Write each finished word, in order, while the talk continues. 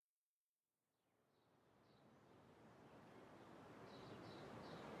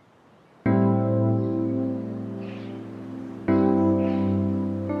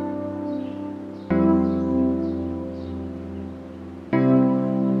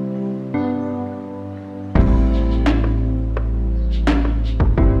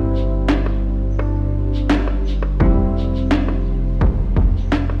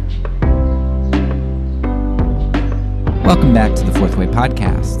Welcome back to the Fourth Way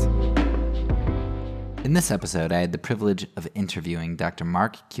Podcast. In this episode, I had the privilege of interviewing Dr.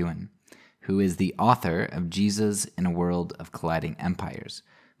 Mark Kewon, who is the author of Jesus in a World of Colliding Empires,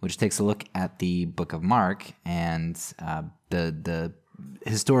 which takes a look at the book of Mark and the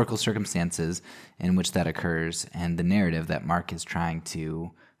historical circumstances in which that occurs and the narrative that Mark is trying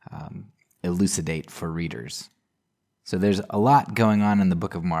to elucidate for readers. So there's a lot going on in the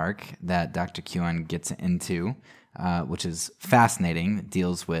book of Mark that Dr. Kewon gets into, which is fascinating. It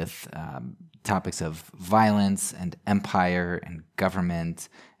deals with topics of violence and empire and government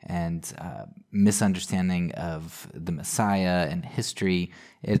and misunderstanding of the Messiah and history.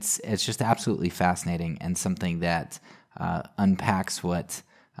 It's just absolutely fascinating and something that unpacks what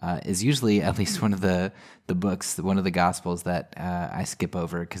is usually at least one of the books, one of the Gospels that I skip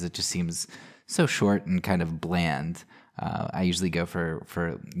over because it just seems so short and kind of bland. I usually go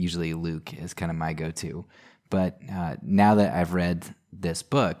for usually Luke is kind of my go-to. But now that I've read this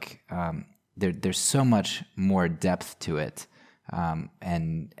book, there's so much more depth to it,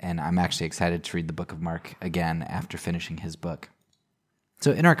 and I'm actually excited to read the book of Mark again after finishing his book.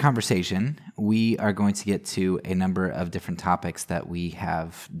 So in our conversation, we are going to get to a number of different topics that we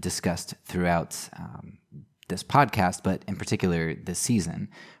have discussed throughout this podcast, but in particular this season.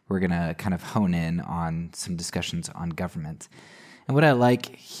 We're going to kind of hone in on some discussions on government. And what I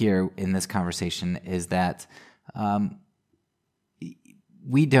like here in this conversation is that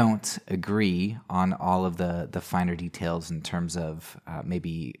we don't agree on all of the finer details in terms of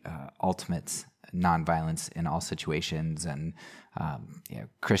maybe ultimate nonviolence in all situations and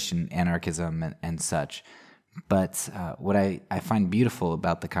Christian anarchism and such. But what I find beautiful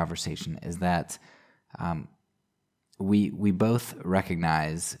about the conversation is that we both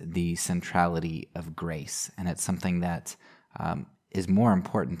recognize the centrality of grace, and it's something that is more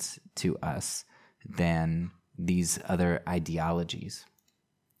important to us than these other ideologies.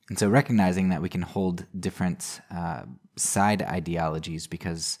 And so recognizing that we can hold different side ideologies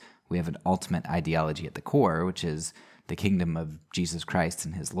because we have an ultimate ideology at the core, which is the kingdom of Jesus Christ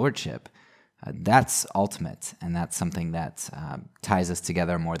and his lordship, that's ultimate, and that's something that ties us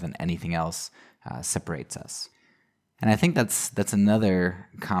together more than anything else separates us. And I think that's another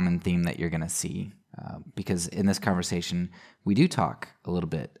common theme that you're going to see, because in this conversation, we do talk a little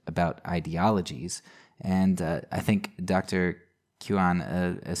bit about ideologies, and I think Dr. Kewon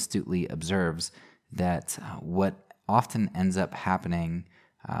astutely observes that what often ends up happening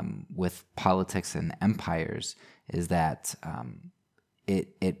with politics and empires is that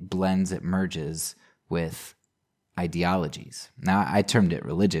it blends, it merges with ideologies. Now, I termed it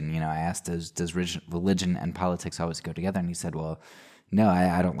religion. I asked, does religion and politics always go together? And he said, well, no,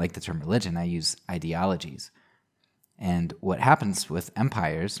 I don't like the term religion. I use ideologies. And what happens with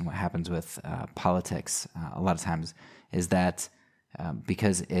empires and what happens with politics a lot of times is that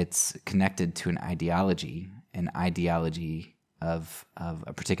because it's connected to an ideology of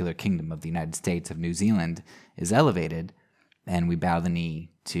a particular kingdom of the United States, of New Zealand, is elevated, and we bow the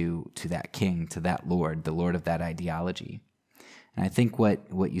knee to that king, to that lord, the lord of that ideology. And I think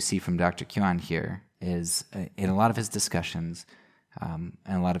what you see from Dr. Kewon here is in a lot of his discussions and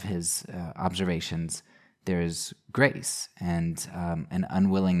a lot of his observations, there's grace and an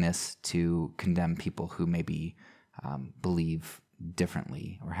unwillingness to condemn people who maybe believe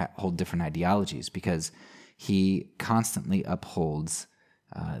differently or hold different ideologies, because he constantly upholds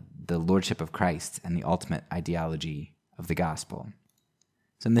the lordship of Christ and the ultimate ideology of the gospel.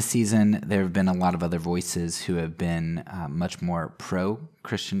 So in this season, there have been a lot of other voices who have been much more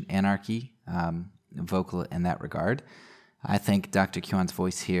pro-Christian anarchy, vocal in that regard. I think Dr. Kewon's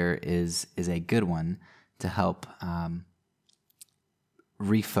voice here is a good one to help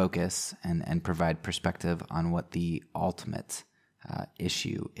refocus and provide perspective on what the ultimate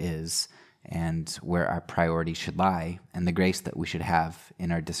issue is and where our priority should lie and the grace that we should have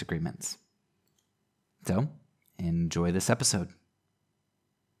in our disagreements. So, enjoy this episode.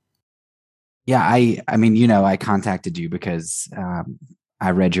 Yeah, I mean, I contacted you because I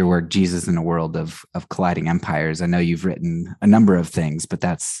read your work, Jesus in a World of Colliding Empires. I know you've written a number of things, but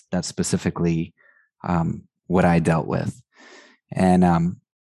that's specifically what I dealt with. And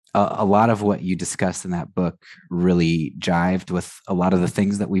a lot of what you discussed in that book really jived with a lot of the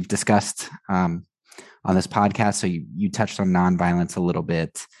things that we've discussed on this podcast. So you touched on nonviolence a little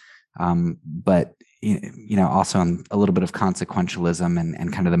bit, but also on a little bit of consequentialism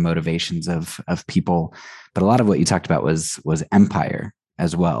and kind of the motivations of people. But a lot of what you talked about was empire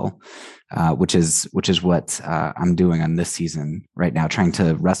as well, which is what I'm doing on this season right now, trying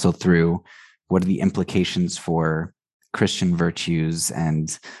to wrestle through what are the implications for Christian virtues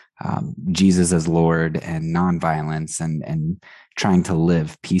and Jesus as Lord and nonviolence and trying to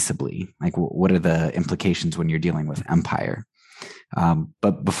live peaceably? Like, what are the implications when you're dealing with empire?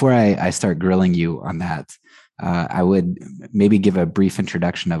 But before I start grilling you on that, I would maybe give a brief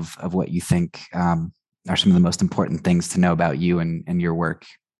introduction of what you think are some of the most important things to know about you and your work.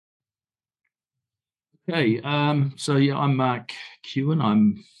 Okay, so yeah, I'm Mark Kewon.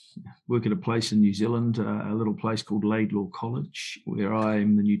 I'm work at a place in New Zealand, a little place called Laidlaw College, where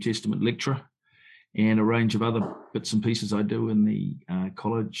I'm the New Testament lecturer, and a range of other bits and pieces I do in the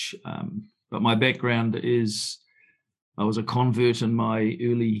college. But my background is I was a convert in my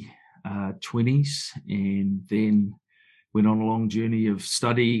early 20s, and then went on a long journey of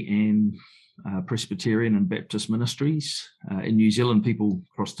study and Presbyterian and Baptist ministries. In New Zealand, people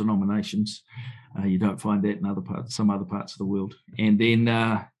cross denominations. You don't find that in some other parts of the world. And then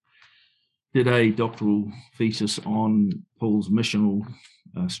did a doctoral thesis on Paul's missional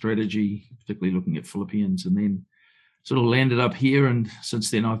strategy, particularly looking at Philippians, and then sort of landed up here. And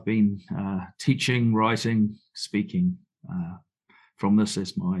since then, I've been teaching, writing, speaking from this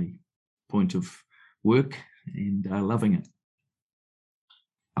as my point of work, and loving it.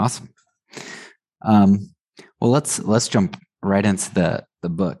 Awesome. Well, let's jump right into the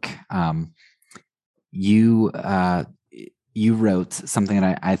book. You wrote something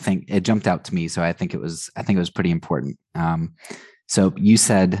that I think it jumped out to me, so I think it was pretty important. So you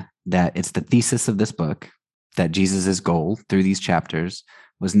said that it's the thesis of this book that Jesus' goal through these chapters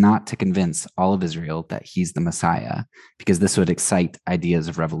was not to convince all of Israel that he's the Messiah, because this would excite ideas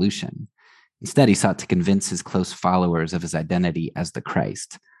of revolution. Instead, he sought to convince his close followers of his identity as the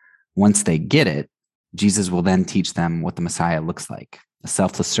Christ. Once they get it, Jesus will then teach them what the Messiah looks like: a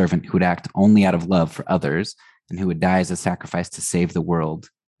selfless servant who would act only out of love for others and who would die as a sacrifice to save the world,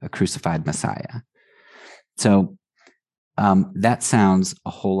 a crucified Messiah. So that sounds a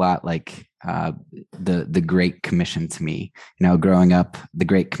whole lot like the Great Commission to me. You know, growing up, the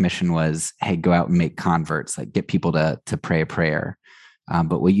Great Commission was, hey, go out and make converts, like get people to pray a prayer.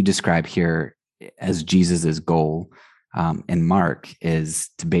 But what you describe here as Jesus's goal in Mark is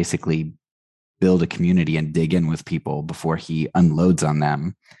to basically build a community and dig in with people before he unloads on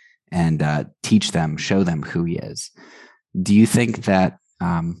them and teach them, show them who he is. Do you think that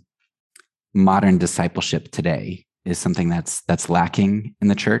modern discipleship today is something that's lacking in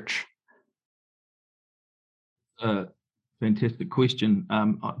the church? Fantastic question.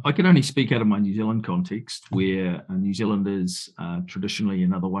 I can only speak out of my New Zealand context, where New Zealand is traditionally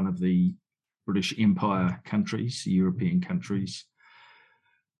another one of the British Empire countries, European countries.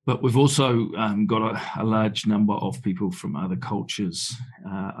 But we've also got a large number of people from other cultures.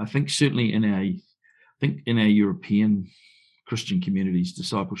 I think certainly in our European Christian communities,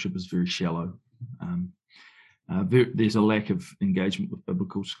 discipleship is very shallow. There's a lack of engagement with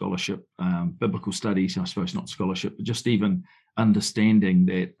biblical scholarship, biblical studies, I suppose not scholarship, but just even understanding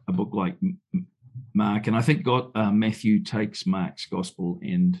that a book like Mark, and I think Matthew takes Mark's gospel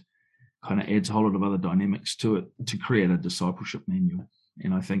and kind of adds a whole lot of other dynamics to it to create a discipleship manual.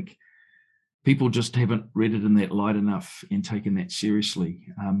 And I think people just haven't read it in that light enough and taken that seriously.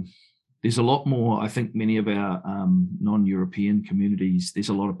 There's a lot more, I think many of our non-European communities, there's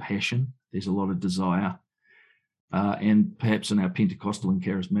a lot of passion, there's a lot of desire. And perhaps in our Pentecostal and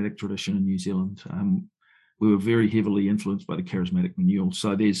charismatic tradition in New Zealand, we were very heavily influenced by the charismatic renewal.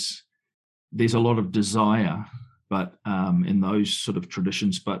 So there's a lot of desire, but in those sort of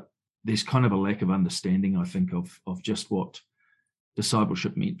traditions, but there's kind of a lack of understanding, I think, of just what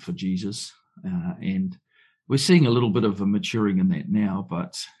discipleship meant for Jesus. And we're seeing a little bit of a maturing in that now,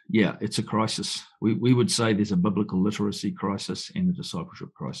 but yeah, it's a crisis. We would say there's a biblical literacy crisis and a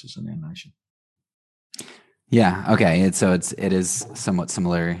discipleship crisis in our nation. Yeah. Okay. It is somewhat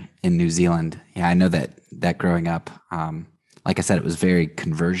similar in New Zealand. Yeah, I know that growing up, like I said, it was very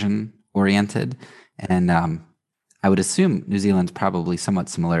conversion oriented, and I would assume New Zealand's probably somewhat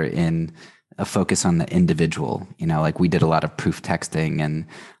similar in a focus on the individual. You know, like we did a lot of proof texting, and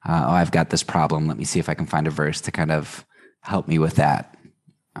I've got this problem. Let me see if I can find a verse to kind of help me with that.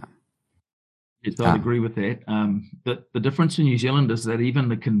 Yes, I'd agree with that. The difference in New Zealand is that even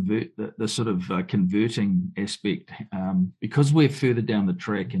the sort of converting aspect, because we're further down the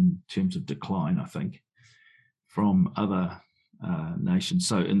track in terms of decline, I think, from other nations.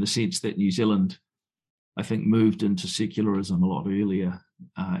 So in the sense that New Zealand, I think, moved into secularism a lot earlier,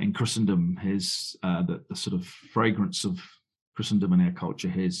 and Christendom has the sort of fragrance of Christendom in our culture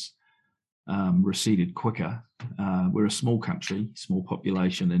has receded quicker. We're a small country, small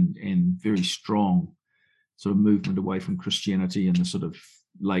population, and very strong sort of movement away from Christianity in the sort of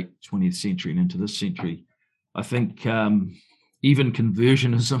late 20th century and into this century. I think even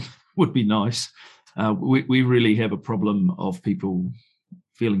conversionism would be nice. We really have a problem of people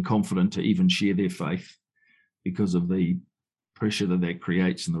feeling confident to even share their faith because of the pressure that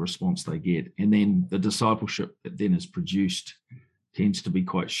creates and the response they get. And then the discipleship that then is produced tends to be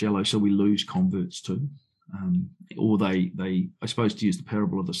quite shallow, so we lose converts too. Or they, I suppose, to use the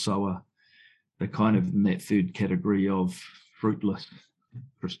parable of the sower, they're kind of in that third category of fruitless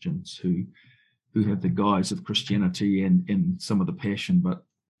Christians who have the guise of Christianity and some of the passion, but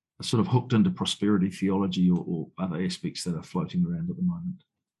are sort of hooked into prosperity theology or other aspects that are floating around at the moment.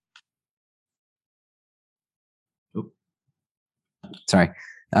 Oh. Sorry.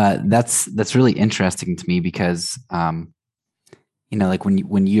 That's really interesting to me because, like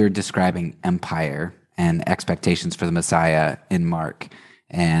when you're describing empire and expectations for the Messiah in Mark,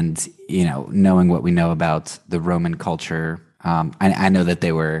 and knowing what we know about the Roman culture, I know that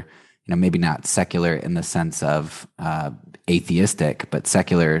they were, maybe not secular in the sense of atheistic, but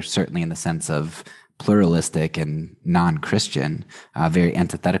secular certainly in the sense of pluralistic and non-Christian, very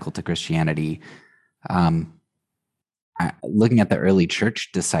antithetical to Christianity. Looking at the early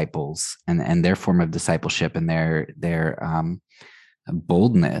church disciples and their form of discipleship and their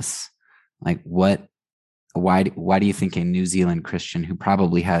boldness, like why do you think a New Zealand Christian who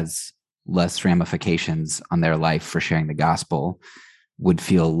probably has less ramifications on their life for sharing the gospel would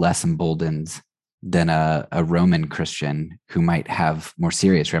feel less emboldened than a Roman Christian who might have more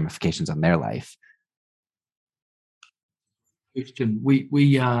serious ramifications on their life? Question.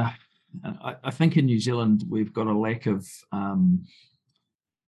 I think in New Zealand we've got a lack of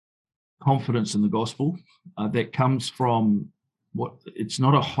confidence in the gospel that comes from it's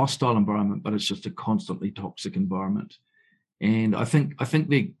not a hostile environment, but it's just a constantly toxic environment. And I think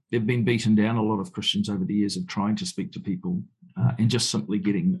they've been beaten down, a lot of Christians over the years of trying to speak to people and just simply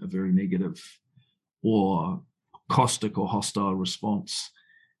getting a very negative or caustic or hostile response.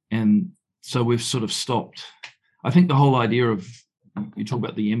 And so we've sort of stopped. I think the whole idea of, you talk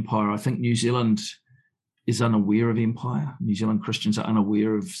about the empire, I think New Zealand is unaware of empire. New Zealand Christians are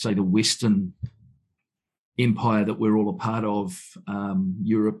unaware of, say, the Western empire that we're all a part of,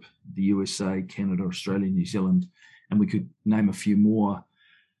 Europe, the USA, Canada, Australia, New Zealand, and we could name a few more,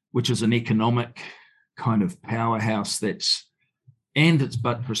 which is an economic kind of powerhouse and it's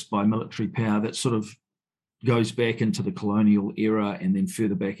buttressed by military power that sort of goes back into the colonial era, and then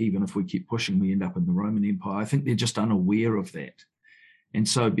further back, even if we keep pushing, we end up in the Roman Empire. I think they're just unaware of that. And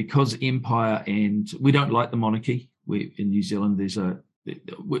so because empire, and we don't like the monarchy, in New Zealand,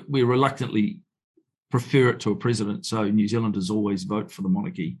 we reluctantly prefer it to a president. So New Zealanders always vote for the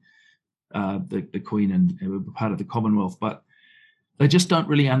monarchy, the Queen, and we're part of the Commonwealth, but they just don't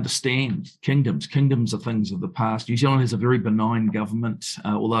really understand kingdoms. Kingdoms are things of the past. New Zealand has a very benign government,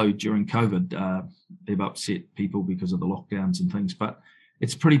 although during COVID, they've upset people because of the lockdowns and things, but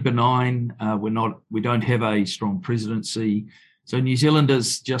it's pretty benign. We don't have a strong presidency. So New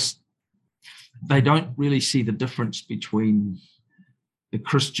Zealanders they don't really see the difference between the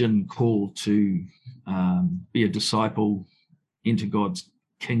Christian call to be a disciple into God's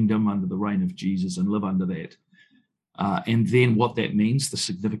kingdom under the reign of Jesus and live under that. And then what that means, the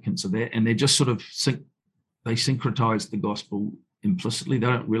significance of that. And they just sort of they syncretize the gospel implicitly. They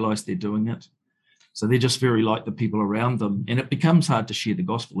don't realize they're doing it. So they're just very like the people around them. And it becomes hard to share the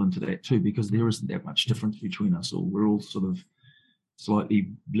gospel into that too, because there isn't that much difference between us all. We're all sort of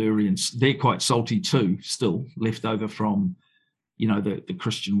slightly blurry, and they're quite salty too, still left over from, the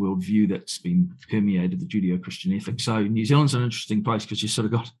Christian worldview that's been permeated, the Judeo-Christian ethic. So New Zealand's an interesting place because you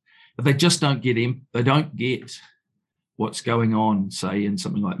sort of but they just don't get what's going on, say, in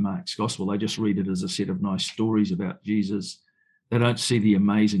something like Mark's gospel. They just read it as a set of nice stories about Jesus. They don't see the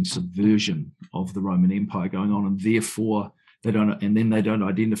amazing subversion of the Roman Empire going on, and therefore they don't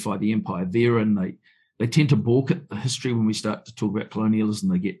identify the empire there, and they tend to balk at the history when we start to talk about colonialism.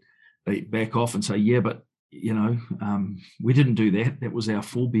 They back off and say, yeah, but we didn't do that. That was our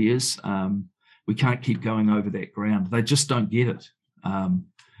forebears. We can't keep going over that ground. They just don't get it.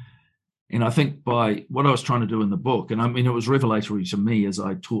 And I think by what I was trying to do in the book, and I mean, it was revelatory to me as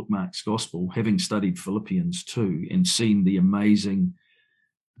I taught Mark's gospel, having studied Philippians too, and seen the amazing,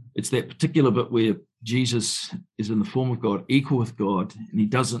 it's that particular bit where Jesus is in the form of God, equal with God, and he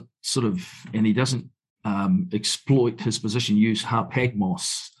doesn't exploit his position, use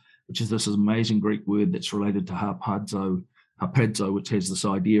harpagmos, which is this amazing Greek word that's related to harpazo, which has this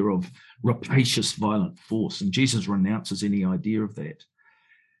idea of rapacious, violent force. And Jesus renounces any idea of that.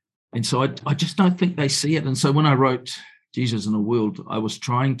 And so I just don't think they see it. And so when I wrote Jesus in a World, I was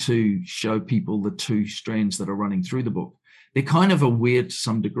trying to show people the two strands that are running through the book. they're kind of aware to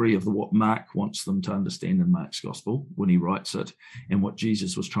some degree of what Mark wants them to understand in Mark's gospel when he writes it, and what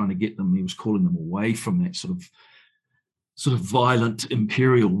Jesus was trying to get them. He was calling them away from that sort of violent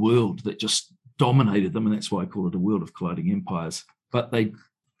imperial world that just dominated them, and that's why I call it a world of colliding empires. But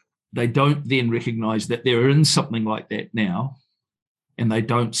they don't then recognize that they're in something like that now, and they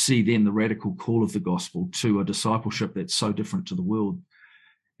don't see then the radical call of the gospel to a discipleship that's so different to the world.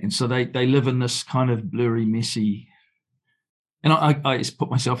 And so they live in this kind of blurry, messy, and I put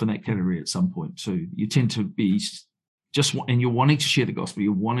myself in that category at some point too. You tend to be and you're wanting to share the gospel,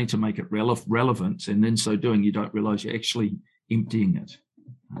 you're wanting to make it relevant, and in so doing, you don't realize you're actually emptying it.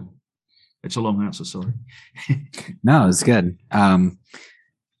 It's a long answer, sorry. No, it's good.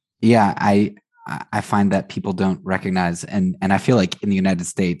 Yeah, I find that people don't recognize, and I feel like in the United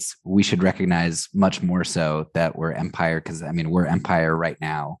States, we should recognize much more so that we're empire, because I mean, we're empire right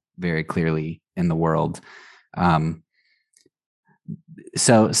now, very clearly in the world.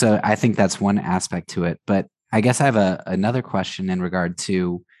 So I think that's one aspect to it. But I guess I have another question in regard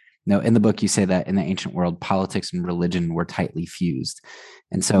to, in the book you say that in the ancient world, politics and religion were tightly fused,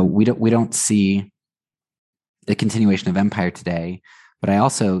 and so we don't see the continuation of empire today. But I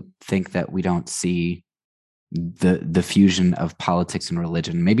also think that we don't see the fusion of politics and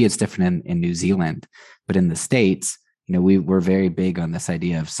religion. Maybe it's different in New Zealand, but in the States, we're very big on this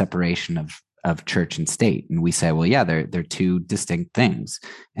idea of separation of church and state, and we say, well, yeah, they're two distinct things,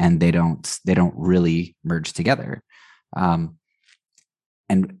 and they don't really merge together. And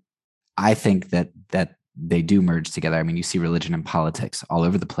I think that they do merge together. I mean, you see religion and politics all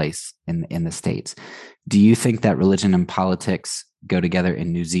over the place in the States. Do you think that religion and politics go together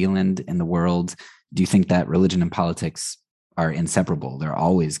in New Zealand, in the world? Do you think that religion and politics are inseparable? They're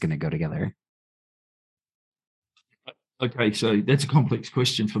always going to go together? Okay, so that's a complex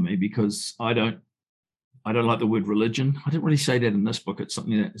question for me, because I don't like the word religion. I didn't really say that in this book. It's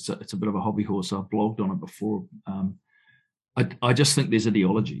something that it's a bit of a hobby horse. I've blogged on it before. I just think there's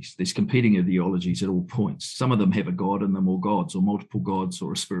ideologies. There's competing ideologies at all points. Some of them have a god in them, or gods, or multiple gods,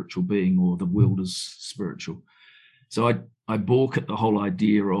 or a spiritual being, or the world is spiritual. So I balk at the whole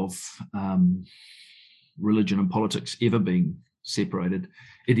idea of religion and politics ever being separated.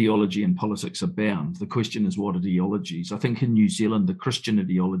 Ideology and politics are bound. The question is, what ideologies? I think in New Zealand, the Christian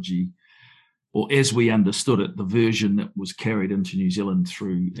ideology, or as we understood it, the version that was carried into New Zealand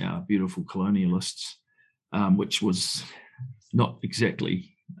through our beautiful colonialists, which was not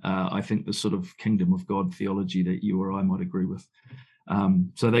exactly, I think, the sort of kingdom of God theology that you or I might agree with.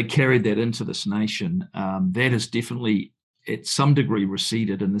 So they carried that into this nation. That has definitely, at some degree,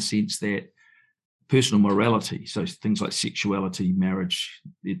 receded, in the sense that personal morality, so things like sexuality, marriage,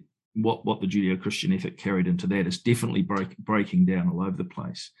 what the Judeo-Christian ethic carried into that is definitely breaking down all over the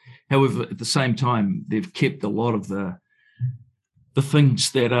place. However, at the same time, they've kept a lot of the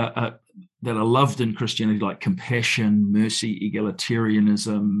things that are loved in Christianity, like compassion, mercy,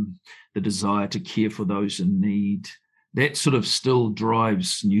 egalitarianism, the desire to care for those in need. That sort of still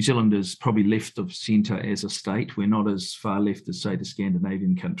drives New Zealanders probably left of centre as a state. We're not as far left as, say, the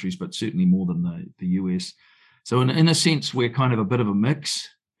Scandinavian countries, but certainly more than the US. So in a sense, we're kind of a bit of a mix.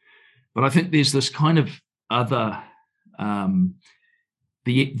 But I think there's this kind of other,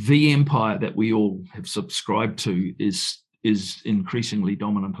 the empire that we all have subscribed to is increasingly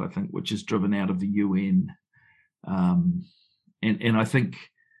dominant, I think, which is driven out of the UN. And I think,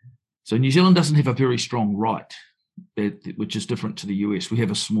 so New Zealand doesn't have a very strong right, which is different to the US. We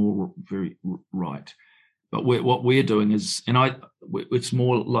have a small, very right. But what we're doing is, it's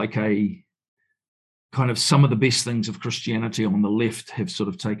more like a kind of, some of the best things of Christianity on the left have sort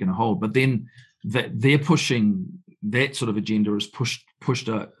of taken a hold. But then they're pushing, that sort of agenda has pushed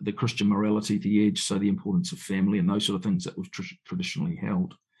the Christian morality to the edge, so the importance of family and those sort of things that we've traditionally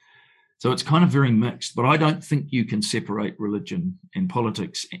held. So it's kind of very mixed, but I don't think you can separate religion and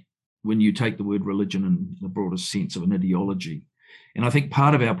politics when you take the word religion in the broadest sense of an ideology. And I think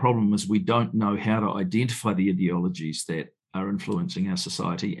part of our problem is we don't know how to identify the ideologies that are influencing our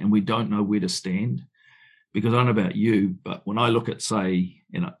society, and we don't know where to stand. Because I don't know about you, but when I look at, say,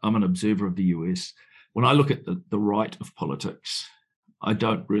 I'm an observer of the US, when I look at the right of politics, I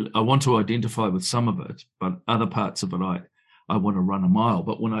want to identify with some of it, but other parts of it, I want to run a mile.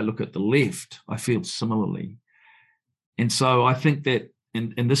 But when I look at the left, I feel similarly. And so I think that,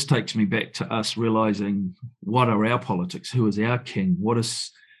 and this takes me back to us realizing, what are our politics? Who is our king? What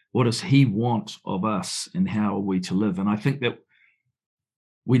does he want of us, and how are we to live? And I think that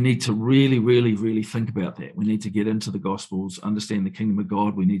we need to really, really, really think about that. We need to get into the Gospels, understand the kingdom of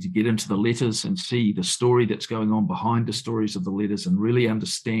God. We need to get into the letters and see the story that's going on behind the stories of the letters, and really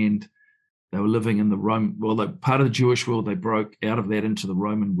understand They were living in the Rome, well, they part of the Jewish world. They broke out of that into the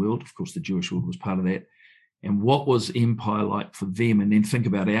Roman world. Of course, the Jewish world was part of that. And what was empire like for them? And then think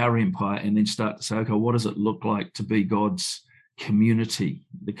about our empire, and then start to say, okay, what does it look like to be God's community,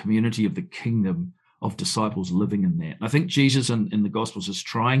 the community of the kingdom of disciples living in that? And I think Jesus in the Gospels is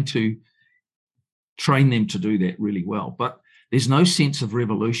trying to train them to do that really well. But there's no sense of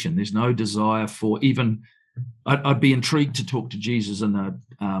revolution. There's no desire for even. I'd be intrigued to talk to Jesus in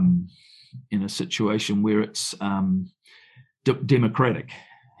a situation where it's democratic.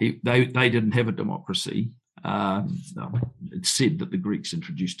 They didn't have a democracy. It's said that the Greeks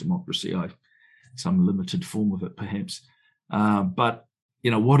introduced democracy, some limited form of it perhaps. But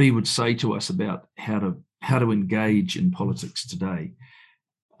what he would say to us about how to engage in politics today.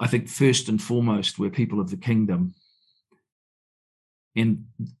 I think first and foremost, we're people of the kingdom, and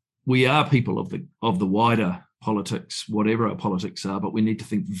we are people of the wider politics, whatever our politics are. But we need to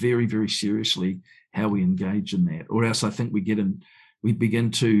think very, very seriously how we engage in that, or else I think we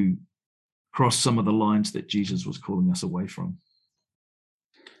begin to cross some of the lines that Jesus was calling us away from.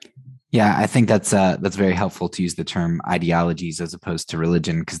 Yeah, I think that's very helpful to use the term ideologies as opposed to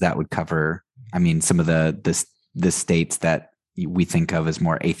religion, because that would cover, some of the states that we think of as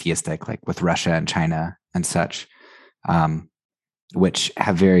more atheistic, like with Russia and China and such, which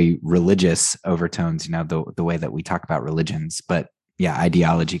have very religious overtones, the way that we talk about religions. But yeah,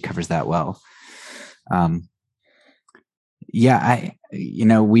 ideology covers that well.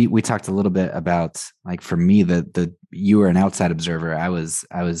 We talked a little bit about, like, for me, you were an outside observer. I was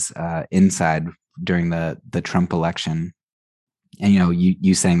inside during the Trump election, and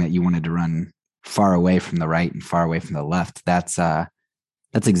you saying that you wanted to run far away from the right and far away from the left. That's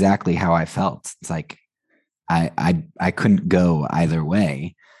exactly how I felt. It's like I couldn't go either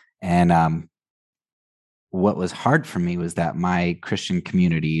way, and what was hard for me was that my Christian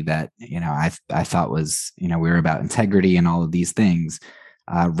community that, I thought was, we were about integrity and all of these things,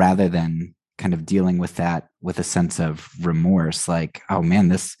 rather than kind of dealing with that with a sense of remorse, like, oh man,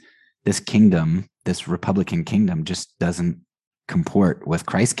 this kingdom, this Republican kingdom just doesn't comport with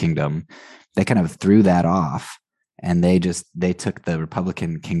Christ's kingdom. They kind of threw that off, and they took the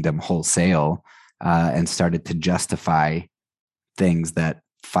Republican kingdom wholesale, and started to justify things that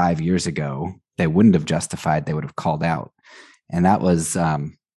 5 years ago they wouldn't have justified. They would have called out. And that was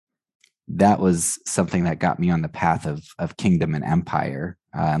something that got me on the path of kingdom and empire,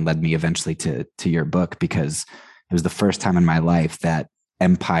 and led me eventually to your book, because it was the first time in my life that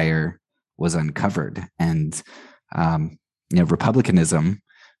empire was uncovered. And republicanism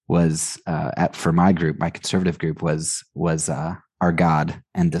was, for my group, my conservative group, was our God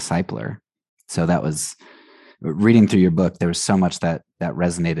and discipler. So that was, reading through your book, there was so much that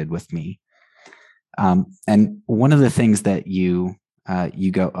resonated with me. And one of the things that you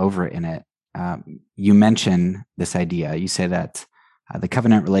go over in it, you mention this idea. You say that the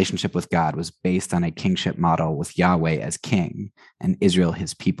covenant relationship with God was based on a kingship model with Yahweh as king and Israel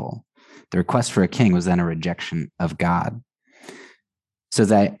his people. The request for a king was then a rejection of God. So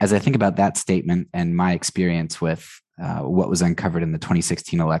as I think about that statement and my experience with what was uncovered in the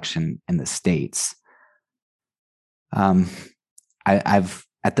 2016 election in the States, I've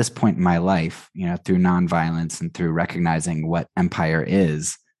at this point in my life, through nonviolence and through recognizing what empire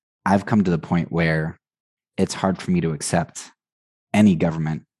is, I've come to the point where it's hard for me to accept any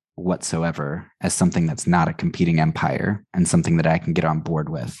government whatsoever as something that's not a competing empire and something that I can get on board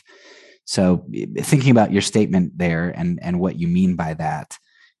with. So thinking about your statement there and what you mean by that,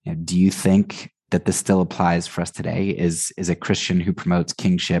 do you think that this still applies for us today? Is a Christian who promotes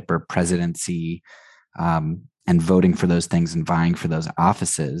kingship or presidency, and voting for those things and vying for those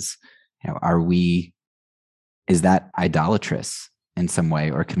offices, is that idolatrous in some way,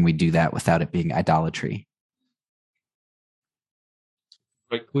 or can we do that without it being idolatry?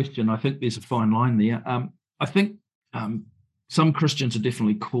 Great question. I think there's a fine line there. I think some Christians are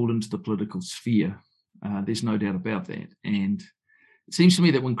definitely called into the political sphere. There's no doubt about that. And it seems to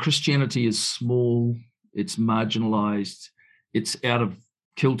me that when Christianity is small, it's marginalized, it's out of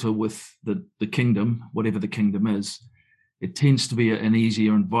kilter with the kingdom, whatever the kingdom is, it tends to be an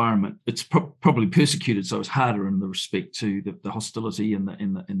easier environment. It's probably persecuted, so it's harder in the respect to the hostility and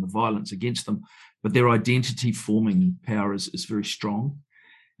the violence against them. But their identity forming power is very strong.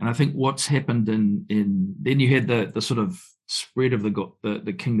 And I think what's happened in then you had the sort of spread of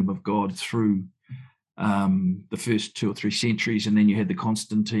the kingdom of God through the first 2 or 3 centuries, and then you had the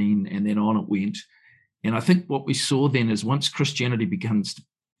Constantine, and then on it went. And I think what we saw then is once Christianity begins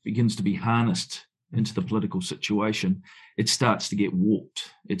to be harnessed into the political situation, it starts to get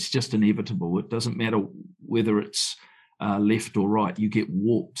warped. It's just inevitable. It doesn't matter whether it's left or right. You get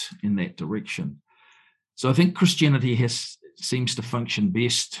warped in that direction. So I think Christianity seems to function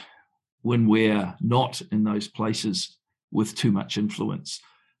best when we're not in those places with too much influence.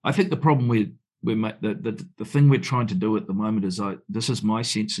 I think the problem the thing we're trying to do at the moment is, this is my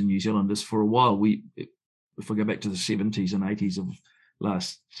sense in New Zealand, is for a while, if we go back to the 70s and 80s of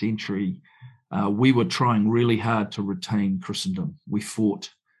last century, we were trying really hard to retain Christendom. We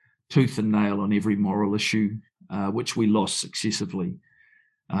fought tooth and nail on every moral issue, which we lost successively.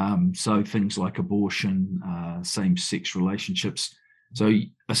 So things like abortion, same-sex relationships. So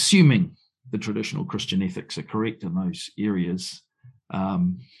assuming the traditional Christian ethics are correct in those areas,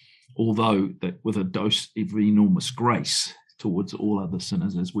 although that with a dose of enormous grace towards all other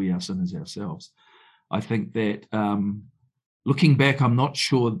sinners as we are sinners ourselves, I think that looking back, I'm not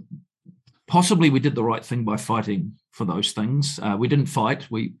sure. Possibly we did the right thing by fighting for those things. We didn't fight.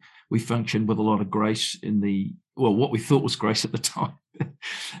 We functioned with a lot of grace what we thought was grace at the time.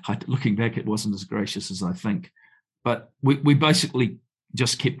 Looking back, it wasn't as gracious as I think. But we basically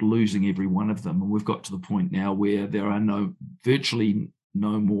just kept losing every one of them. And we've got to the point now where there are virtually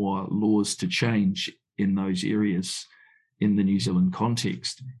no more laws to change in those areas in the New Zealand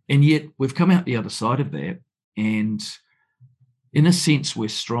context. And yet we've come out the other side of that. And in a sense, we're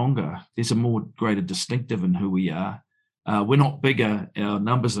stronger. There's a greater distinctive in who we are. We're not bigger. Our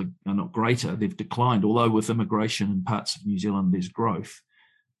numbers are not greater. They've declined, although with immigration in parts of New Zealand, there's growth.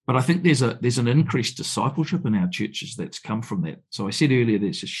 But I think there's an increased discipleship in our churches that's come from that. So I said earlier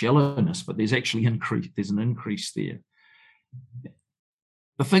there's a shallowness, but there's actually there's an increase there.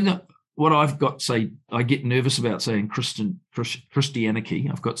 The thing that what I've got, I get nervous about saying Christianity.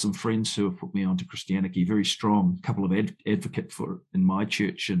 I've got some friends who have put me onto Christianity, very strong, couple of advocate for it in my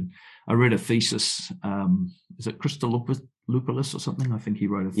church. And I read a thesis, is it Christolopoulos or something? I think he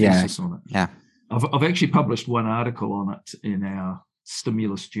wrote a thesis on it. Yeah. I've actually published one article on it in our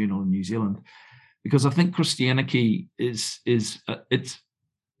Stimulus Journal in New Zealand, because I think Christianity it's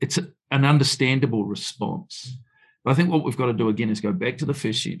an understandable response. But I think what we've got to do again is go back to the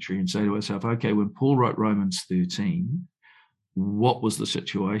first century and say to ourselves, okay, when Paul wrote Romans 13, what was the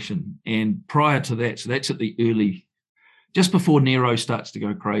situation? And prior to that, so that's at the early, just before Nero starts to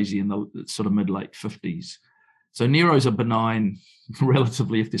go crazy in the sort of mid-late 50s. So Nero's a benign,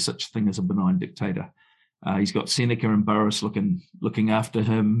 relatively, if there's such a thing as a benign dictator. He's got Seneca and Burrus looking after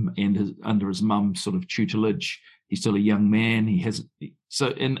him and under his mum's sort of tutelage. He's still a young man.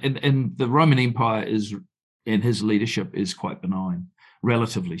 And the Roman Empire and his leadership is quite benign,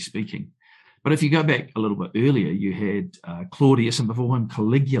 relatively speaking. But if you go back a little bit earlier, you had Claudius, and before him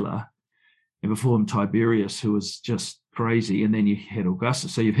Caligula, and before him Tiberius, who was just crazy, and then you had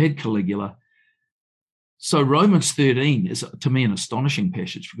Augustus. So you've had Caligula. So Romans 13 is, to me, an astonishing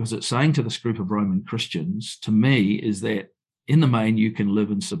passage, because it's saying to this group of Roman Christians, to me, is that in the main, you can live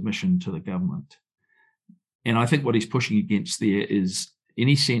in submission to the government. And I think what he's pushing against there is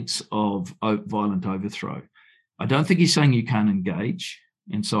any sense of violent overthrow. I don't think he's saying you can't engage.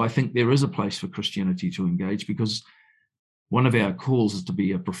 And so I think there is a place for Christianity to engage, because one of our calls is to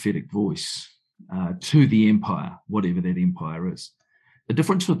be a prophetic voice to the empire, whatever that empire is. The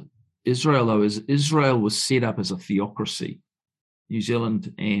difference with Israel, though, is Israel was set up as a theocracy. New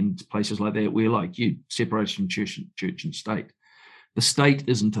Zealand and places like that, we're like you, separation church and state. The state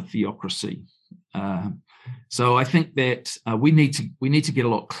isn't a theocracy. So I think that we need to get a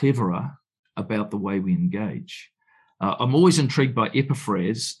lot cleverer about the way we engage. I'm always intrigued by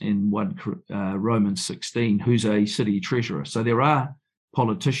Epaphras in Romans 16, who's a city treasurer. So there are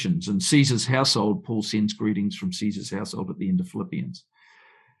politicians. In Caesar's household, Paul sends greetings from Caesar's household at the end of Philippians.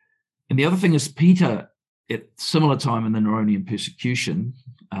 And the other thing is Peter, at similar time in the Neronian persecution,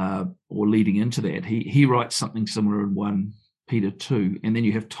 or leading into that, he writes something similar in 1 Peter 2, and then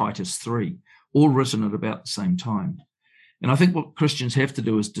you have Titus 3, all written at about the same time. And I think what Christians have to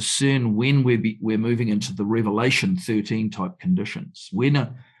do is discern when we're moving into the Revelation 13 type conditions. When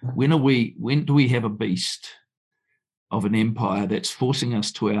do we have a beast of an empire that's forcing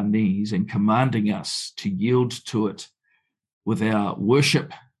us to our knees and commanding us to yield to it with our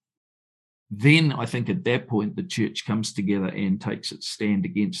worship? Then I think at that point, the church comes together and takes its stand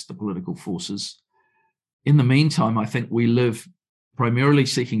against the political forces. In the meantime, I think we live primarily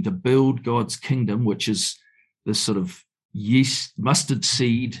seeking to build God's kingdom, which is this sort of yeast, mustard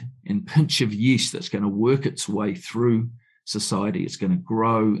seed and pinch of yeast that's going to work its way through society. It's going to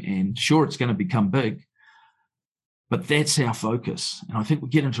grow, and sure, it's going to become big, but that's our focus. And I think we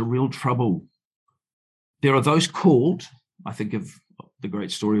get into real trouble. There are those called, I think of the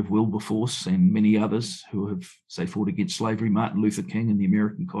great story of Wilberforce and many others who have, say, fought against slavery, Martin Luther King in the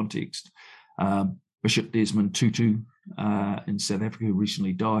American context, Bishop Desmond Tutu in South Africa, who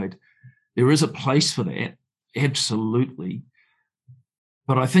recently died. There is a place for that, absolutely.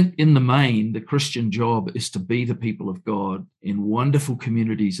 But I think in the main, the Christian job is to be the people of God in wonderful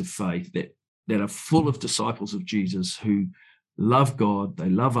communities of faith that are full of disciples of Jesus who love God, they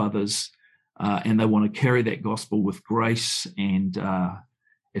love others, and they want to carry that gospel with grace and,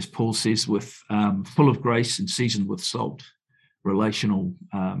 as Paul says, with full of grace and seasoned with salt, relational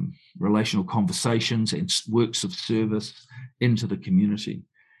conversations and works of service into the community.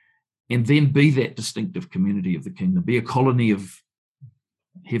 And then be that distinctive community of the kingdom, be a colony of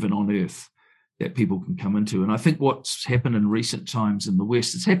heaven on earth that people can come into. And I think what's happened in recent times in the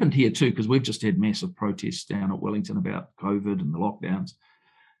West, it's happened here too, because we've just had massive protests down at Wellington about COVID and the lockdowns.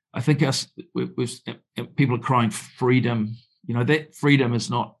 I think people are crying for freedom. You know, that freedom it's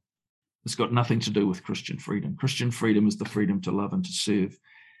got nothing to do with Christian freedom. Christian freedom is the freedom to love and to serve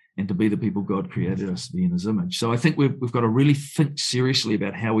and to be the people God created us to be in his image. So I think we've got to really think seriously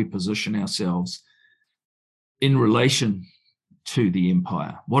about how we position ourselves in relation to the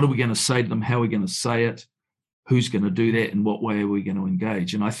empire. What are we going to say to them? How are we going to say it? Who's going to do that? In what way are we going to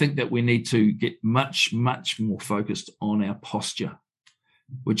engage? And I think that we need to get much, much more focused on our posture,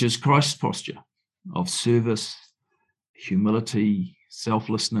 which is Christ's posture of service, humility,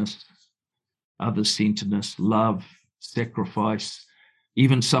 selflessness, other-centeredness, love, sacrifice,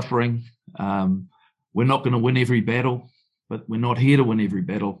 even suffering. We're not going to win every battle, but we're not here to win every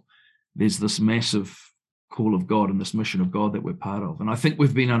battle. There's this massive call of God and this mission of God that we're part of. And I think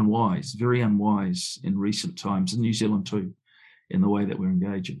we've been unwise, very unwise in recent times, in New Zealand too, in the way that we're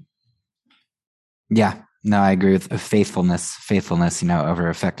engaging. Yeah, no, I agree with faithfulness, over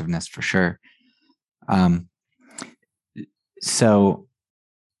effectiveness for sure. So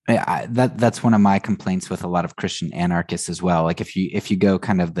that's one of my complaints with a lot of Christian anarchists as well. Like if you go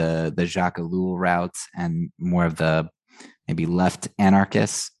kind of the Jacques Ellul route and more of the maybe left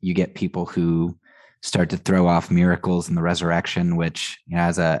anarchists, you get people who start to throw off miracles and the resurrection, which,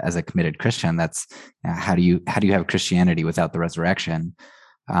 as a committed Christian, that's how do you have Christianity without the resurrection?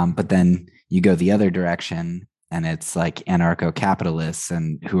 But then you go the other direction, and it's like anarcho-capitalists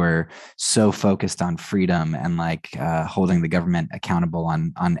and who are so focused on freedom and like holding the government accountable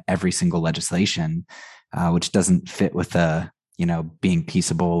on every single legislation, which doesn't fit with being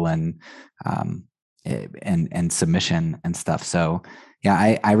peaceable and submission and stuff. So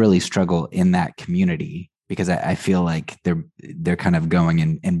yeah, I really struggle in that community because I feel like they're kind of going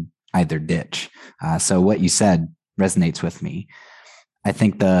in either ditch. So what you said resonates with me. I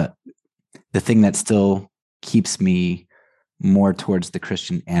think the thing that still keeps me more towards the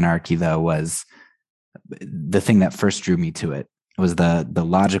Christian anarchy, though, was the thing that first drew me to it was the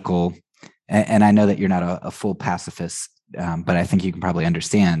logical. And I know that you're not a full pacifist, but I think you can probably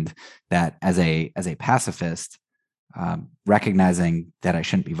understand that as a pacifist, recognizing that I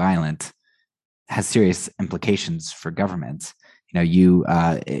shouldn't be violent has serious implications for government. You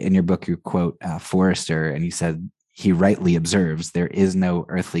in your book, you quote Forrester, and you said, he rightly observes there is no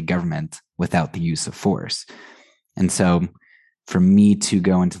earthly government without the use of force. And so for me to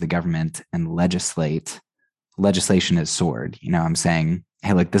go into the government and legislation is sword. I'm saying,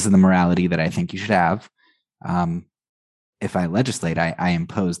 hey, look, this is the morality that I think you should have. If I legislate, I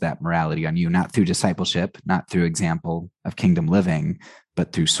impose that morality on you, not through discipleship, not through example of kingdom living,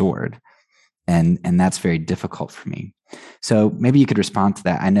 but through sword. And that's very difficult for me. So maybe you could respond to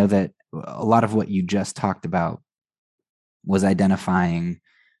that. I know that a lot of what you just talked about was identifying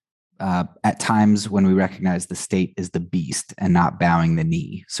at times when we recognize the state is the beast and not bowing the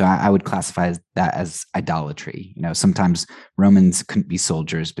knee. So I would classify that as idolatry. Sometimes Romans couldn't be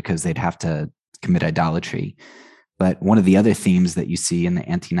soldiers because they'd have to commit idolatry. But one of the other themes that you see in the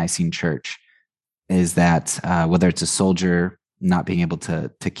ante-Nicene church is that whether it's a soldier not being able to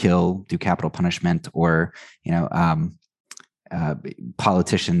kill, do capital punishment, or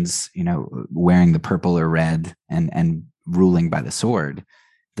politicians wearing the purple or red and ruling by the sword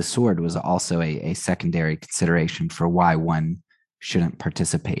was also a secondary consideration for why one shouldn't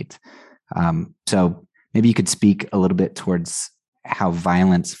participate. So maybe you could speak a little bit towards how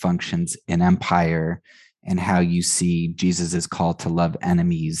violence functions in empire and how you see Jesus' call to love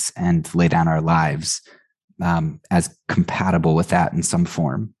enemies and lay down our lives as compatible with that in some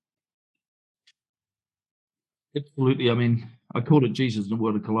form. Absolutely. I mean, I called it Jesus in the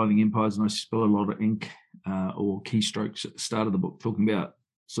World of Colliding Empires, and I spill a lot of ink or keystrokes at the start of the book, talking about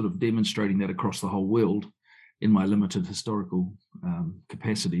sort of demonstrating that across the whole world in my limited historical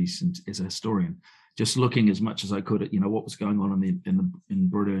capacities and as a historian, just looking as much as I could at what was going on in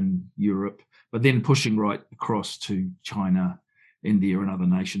Britain, Europe, but then pushing right across to China India and other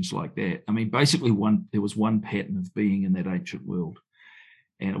nations like that. I mean, basically there was one pattern of being in that ancient world,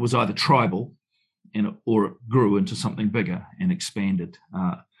 and it was either tribal, or it grew into something bigger and expanded,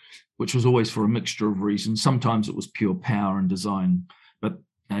 which was always for a mixture of reasons. Sometimes it was pure power and design,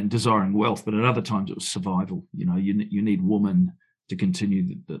 and desiring wealth, but at other times it was survival. You need woman to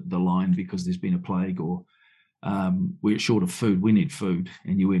continue the line because there's been a plague, or we're short of food. We need food,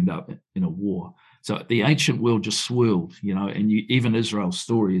 and you end up in a war. So the ancient world just swirled, and even Israel's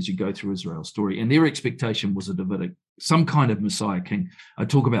story, as you go through Israel's story, and their expectation was a Davidic, some kind of Messiah king. I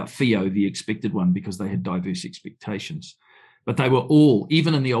talk about Theo, the expected one, because they had diverse expectations. But they were all,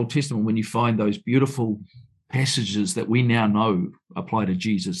 even in the Old Testament, when you find those beautiful passages that we now know apply to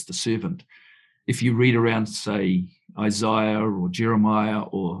Jesus, the servant, if you read around, say, Isaiah or Jeremiah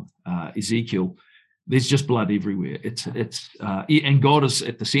or Ezekiel, there's just blood everywhere. And God is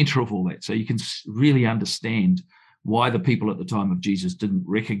at the center of all that. So you can really understand why the people at the time of Jesus didn't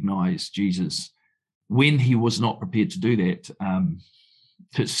recognize Jesus when he was not prepared to do that,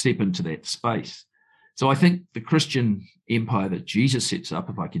 to step into that space. So I think the Christian empire that Jesus sets up,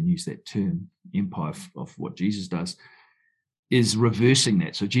 if I can use that term, empire of what Jesus does, is reversing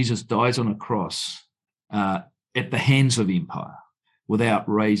that. So Jesus dies on a cross at the hands of empire without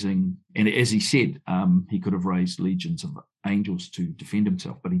raising, and as he said, he could have raised legions of angels to defend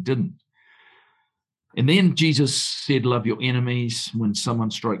himself, but he didn't. And then Jesus said, love your enemies. When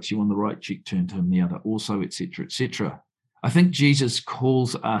someone strikes you on the right cheek, turn to him the other also, etc., etc. I think Jesus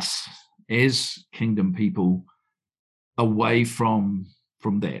calls us as kingdom people away from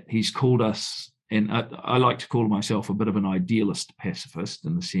that. He's called us, and I like to call myself a bit of an idealist pacifist,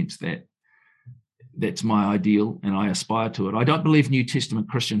 in the sense that that's my ideal and I aspire to it. I don't believe New Testament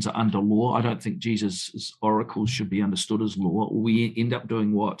Christians are under law. I don't think Jesus' oracles should be understood as law. We end up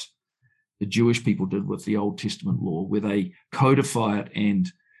doing what the Jewish people did with the Old Testament law, where they codify it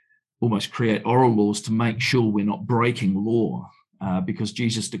and almost create oral laws to make sure we're not breaking law, because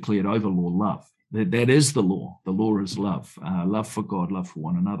Jesus declared over law love. That is the law. The law is love, love for God, love for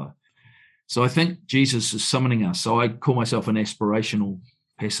one another. So I think Jesus is summoning us. So I call myself an aspirational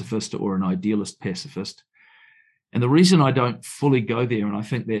pacifist or an idealist pacifist. And the reason I don't fully go there, and I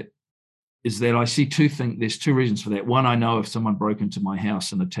think that, is that I see there's two reasons for that. One, I know if someone broke into my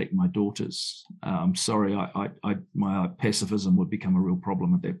house and attacked my daughters, my pacifism would become a real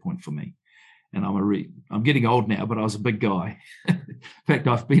problem at that point for me. And I'm getting old now, but I was a big guy. In fact,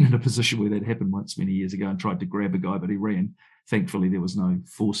 I've been in a position where that happened once many years ago and tried to grab a guy, but he ran. Thankfully, there was no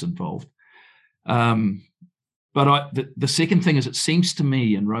force involved. But the second thing is, it seems to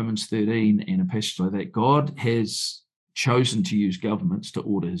me in Romans 13 and a passage like that, God has chosen to use governments to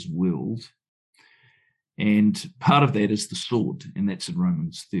order his will. And part of that is the sword, and that's in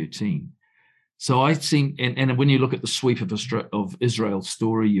Romans 13. So I think, and when you look at the sweep of Israel's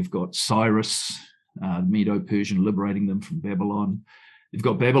story, you've got Cyrus, Medo-Persian, liberating them from Babylon. You've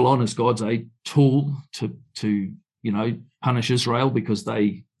got Babylon as God's a tool to punish Israel, because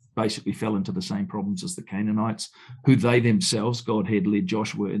they basically fell into the same problems as the Canaanites, who they themselves, God had led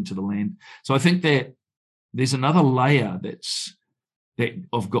Joshua into the land. So I think that there's another layer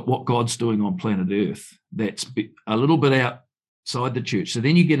of what God's doing on planet Earth that's a little bit outside the church. So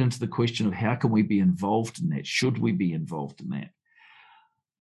then you get into the question of how can we be involved in that? Should we be involved in that?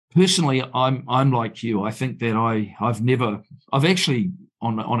 Personally, I'm like you. I think that I've actually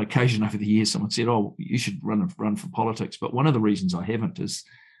on occasion over the years, someone said, "Oh, you should run for politics." But one of the reasons I haven't is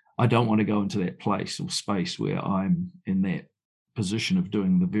I don't want to go into that place or space where I'm in that position of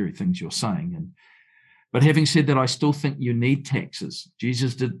doing the very things you're saying. But having said that, I still think you need taxes.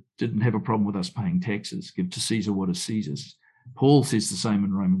 Jesus didn't have a problem with us paying taxes. Give to Caesar what is Caesar's. Paul says the same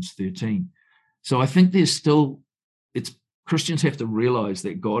in Romans 13. So I think Christians have to realize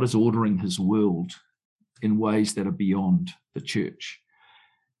that God is ordering his world in ways that are beyond the church.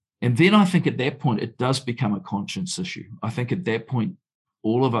 And then I think at that point, it does become a conscience issue. I think at that point,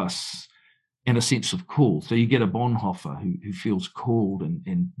 all of us, in a sense of call. So you get a Bonhoeffer who feels called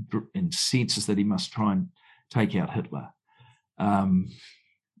and senses that he must try and take out Hitler. Then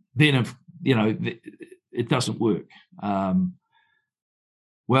if it doesn't work.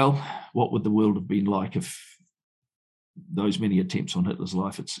 Well, what would the world have been like if those many attempts on Hitler's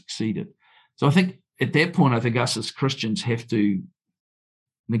life had succeeded? So I think at that point, I think us as Christians have to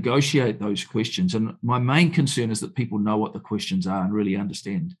negotiate those questions. And my main concern is that people know what the questions are and really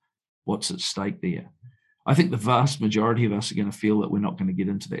understand what's at stake there. I think the vast majority of us are going to feel that we're not going to get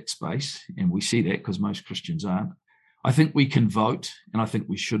into that space. And we see that because most Christians aren't. I think we can vote, and I think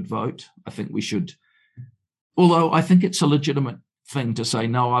we should vote. I think we should, although I think it's a legitimate thing to say,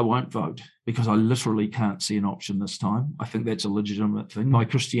 no, I won't vote because I literally can't see an option this time. I think that's a legitimate thing. My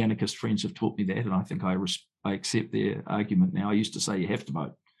Christianicist friends have taught me that, and I think I accept their argument now. I used to say you have to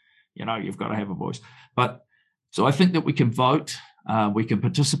vote. You've got to have a voice. But so I think that we can vote, we can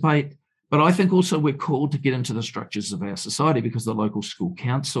participate, but I think also we're called to get into the structures of our society because the local school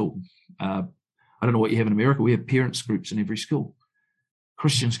council, I don't know what you have in America, we have parents groups in every school.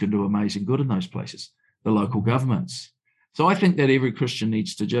 Christians can do amazing good in those places, the local governments. So I think that every Christian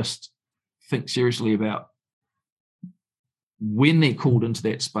needs to just think seriously about when they're called into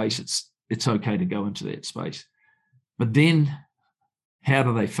that space, it's okay to go into that space. But then how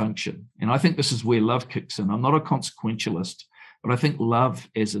do they function? And I think this is where love kicks in. I'm not a consequentialist, but I think love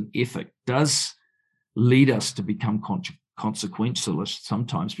as an ethic does lead us to become consequentialists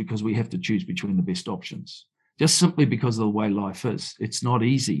sometimes because we have to choose between the best options, just simply because of the way life is. It's not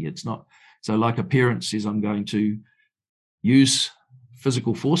easy. It's not. So like a parent says, I'm going to use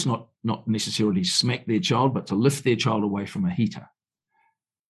physical force, not necessarily smack their child, but to lift their child away from a heater.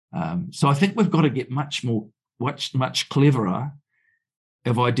 So I think we've got to get much cleverer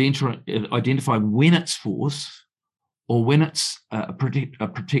of identify when it's force or when it's a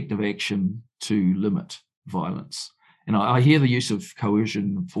protective action to limit violence. And I hear the use of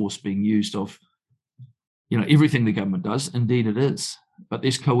coercion and force being used of, everything the government does. Indeed, it is. But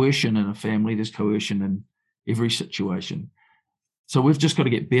there's coercion in a family. There's coercion in every situation. So we've just got to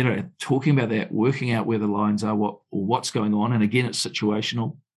get better at talking about that, working out where the lines are, what's going on. And again, it's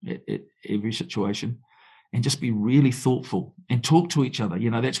situational at every situation. And just be really thoughtful and talk to each other.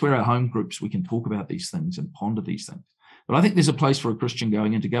 That's where our home groups, we can talk about these things and ponder these things. But I think there's a place for a Christian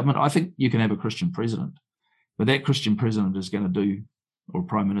going into government. I think you can have a Christian president, but that Christian president is going to do, or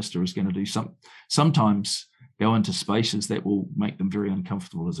prime minister is going to do sometimes go into spaces that will make them very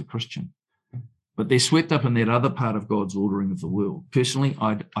uncomfortable as a Christian. But they're swept up in that other part of God's ordering of the world. Personally,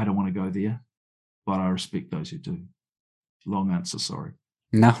 I don't want to go there, but I respect those who do. Long answer, sorry.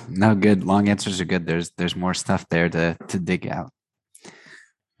 No, good. Long answers are good. There's more stuff there to dig out.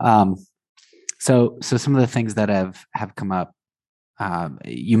 So some of the things that have come up,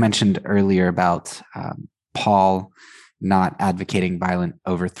 you mentioned earlier about Paul not advocating violent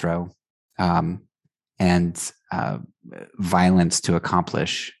overthrow and violence to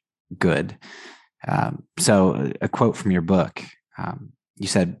accomplish good. So a quote from your book, you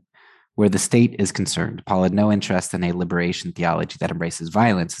said, where the state is concerned, Paul had no interest in a liberation theology that embraces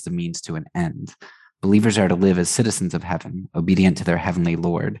violence as a means to an end. Believers are to live as citizens of heaven, obedient to their heavenly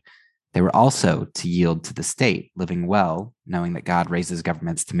Lord. They were also to yield to the state, living well, knowing that God raises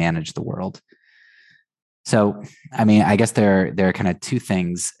governments to manage the world. So, I guess there are kind of two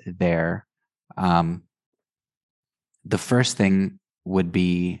things there. The first thing would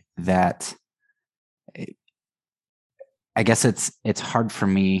be that I guess it's hard for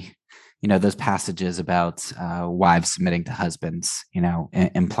me, those passages about wives submitting to husbands,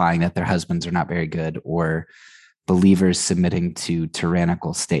 implying that their husbands are not very good, or believers submitting to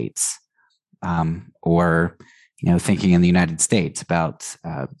tyrannical states, or thinking in the United States about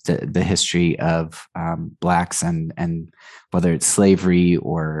the history of Blacks and whether it's slavery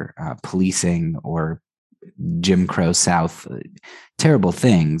or policing or Jim Crow South, terrible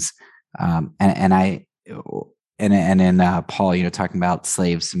things, and in Paul, talking about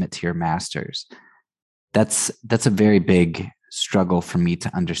slaves submit to your masters. That's a very big struggle for me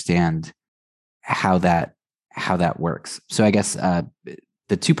to understand how that works. So I guess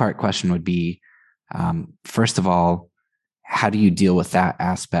the two-part question would be, first of all, how do you deal with that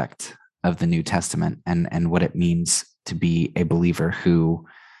aspect of the New Testament and what it means to be a believer who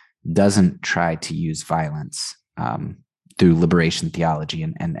doesn't try to use violence through liberation theology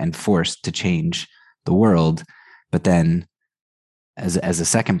and force to change the world? But then as a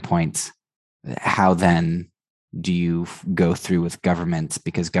second point, how then do you go through with government?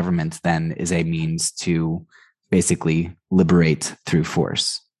 Because government then is a means to basically liberate through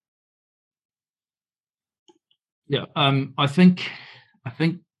force. Yeah, I think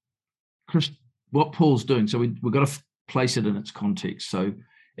Chris, what Paul's doing, so we've got to place it in its context. So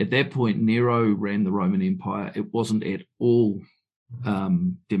at that point, Nero ran the Roman Empire. It wasn't at all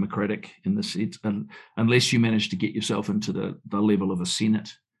democratic in the sense, unless you managed to get yourself into the level of a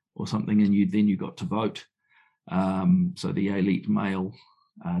Senate or something, and you got to vote. So the elite male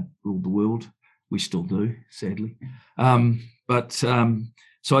ruled the world. We still do, sadly.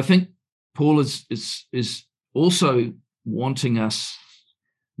 So I think Paul is also wanting us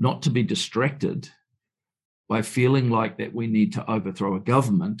not to be distracted by feeling like that we need to overthrow a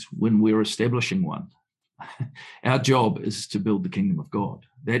government when we're establishing one. Our job is to build the kingdom of God.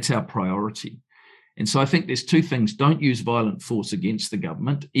 That's our priority. And so I think there's two things. Don't use violent force against the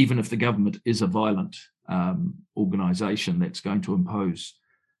government, even if the government is a violent organization that's going to impose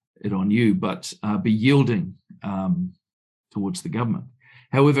it on you, but be yielding towards the government.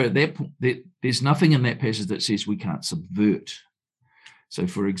 However, at that point, there's nothing in that passage that says we can't subvert. So,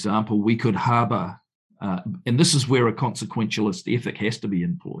 for example, we could harbor, and this is where a consequentialist ethic has to be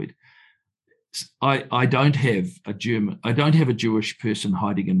employed. I don't have a Jewish person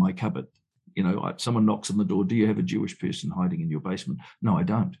hiding in my cupboard. Someone knocks on the door. Do you have a Jewish person hiding in your basement? No, I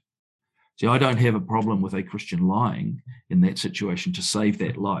don't. See, I don't have a problem with a Christian lying in that situation to save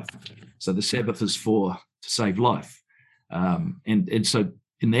that life. So the Sabbath is to save life. And so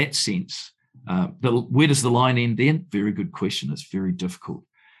in that sense, where does the line end then? Very good question. It's very difficult.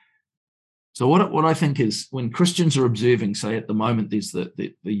 So what I think is when Christians are observing, say at the moment, there's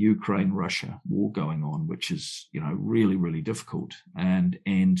the Ukraine-Russia war going on, which is really, really difficult, and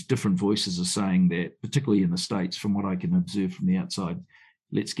different voices are saying that, particularly in the States, from what I can observe from the outside,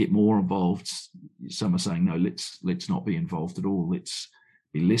 let's get more involved. Some are saying no, let's not be involved at all. Let's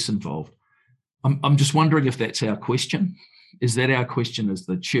be less involved. I'm just wondering if that's our question. Is that our question as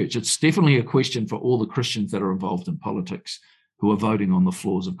the church? It's definitely a question for all the Christians that are involved in politics, who are voting on the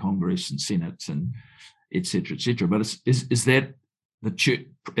floors of Congress and Senate and et cetera, et cetera. But is that the church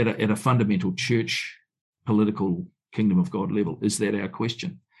at a fundamental church political kingdom of God level? Is that our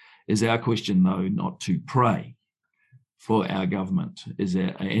question? Is our question, though, not to pray for our government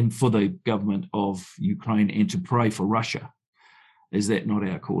and for the government of Ukraine and to pray for Russia? Is that not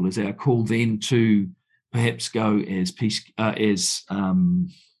our call? Is our call then to perhaps go as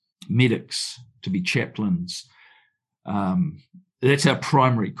medics, to be chaplains? That's our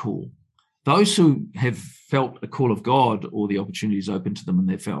primary call. Those who have felt a call of God or the opportunities open to them and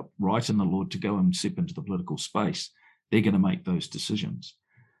they've felt right in the Lord to go and step into the political space, they're going to make those decisions.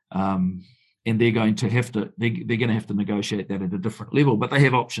 And they're going to have to negotiate that at a different level, but they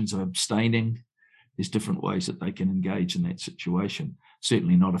have options of abstaining. There's different ways that they can engage in that situation.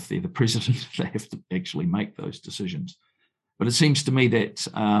 Certainly not if they're the president. They have to actually make those decisions. But it seems to me that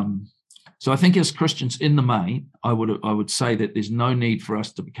so I think as Christians in the main, I would say that there's no need for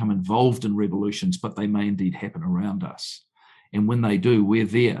us to become involved in revolutions, but they may indeed happen around us. And when they do, we're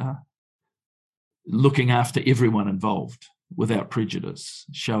there looking after everyone involved without prejudice,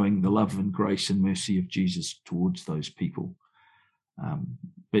 showing the love and grace and mercy of Jesus towards those people.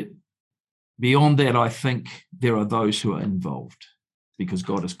 But beyond that, I think there are those who are involved because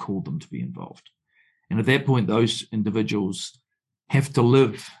God has called them to be involved. And at that point, those individuals have to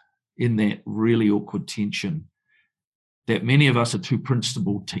live in that really awkward tension that many of us are too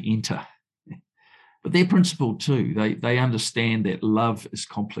principled to enter. But they're principled too. They understand that love is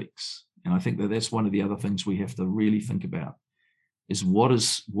complex. And I think that that's one of the other things we have to really think about is what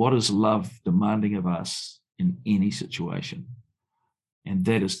is love demanding of us in any situation? And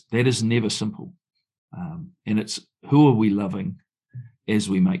that is never simple. And it's who are we loving as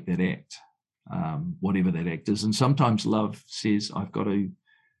we make that act, whatever that act is. And sometimes love says, I've got to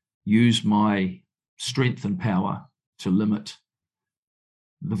use my strength and power to limit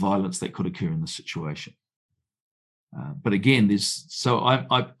the violence that could occur in the situation. But again,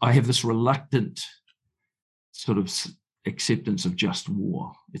 I have this reluctant sort of acceptance of just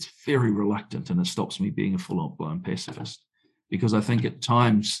war. It's very reluctant, and it stops me being a full-blown pacifist because I think at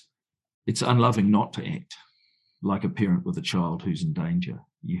times it's unloving not to act like a parent with a child who's in danger.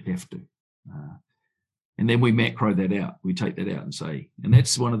 You have to. And then we macro that out. We take that out and say, and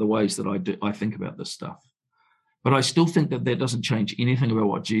that's one of the ways that I think about this stuff. But I still think that doesn't change anything about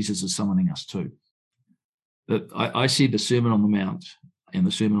what Jesus is summoning us to. That I see the Sermon on the Mount and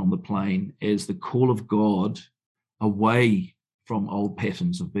the Sermon on the Plain as the call of God away from old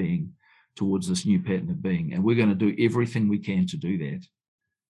patterns of being towards this new pattern of being. And we're going to do everything we can to do that.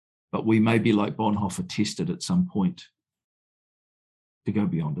 But we may be like Bonhoeffer tested at some point to go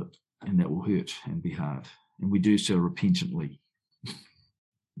beyond it. And that will hurt and be hard. And we do so repentantly.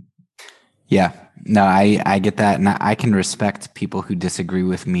 Yeah, no, I get that. And I can respect people who disagree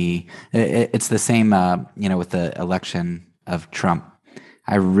with me. It's the same, with the election of Trump.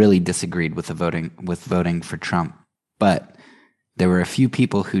 I really disagreed with voting for Trump. But there were a few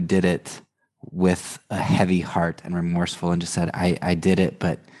people who did it with a heavy heart and remorseful and just said, I did it,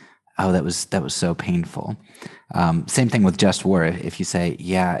 but that was so painful. Same thing with just war. If you say,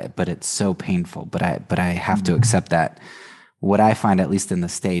 yeah, but it's so painful, but I have to accept that. What I find, at least in the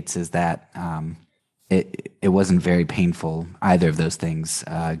States, is that it wasn't very painful, either of those things,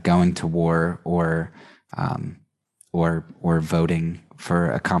 going to war or voting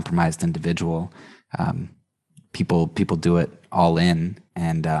for a compromised individual. People do it all in,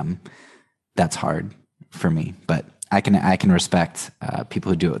 and that's hard for me, but I can respect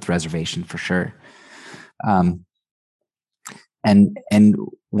people who do it with reservation for sure. And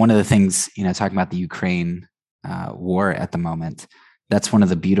one of the things, talking about the Ukraine war at the moment, that's one of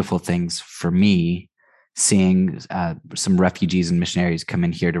the beautiful things for me, seeing some refugees and missionaries come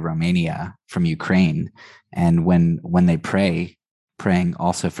in here to Romania from Ukraine, and when they praying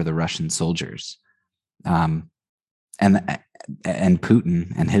also for the Russian soldiers, and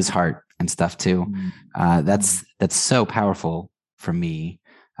Putin and his heart and stuff too. That's so powerful for me.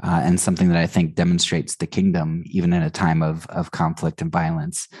 And something that I think demonstrates the kingdom, even in a time of conflict and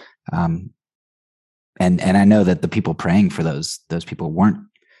violence. And I know that the people praying for those people weren't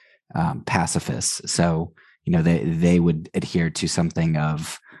pacifists, so they would adhere to something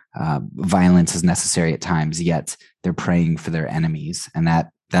of violence is necessary at times, yet they're praying for their enemies, and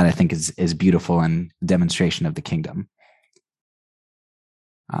that I think is beautiful and demonstration of the kingdom.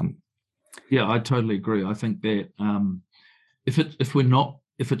 Yeah, I totally agree. I think that if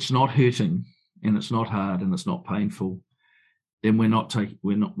it's not hurting and it's not hard and it's not painful, then we're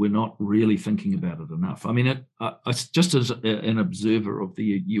not really thinking about it enough. I mean, it's just as an observer of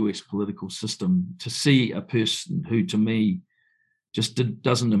the US political system, to see a person who, to me, just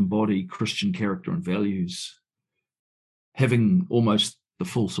doesn't embody Christian character and values, having almost the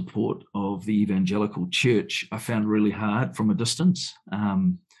full support of the evangelical church, I found really hard from a distance.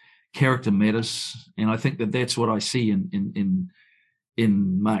 Character matters, and I think that that's what I see in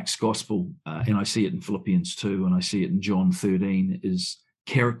Mark's gospel, and I see it in Philippians 2, and I see it in John 13, is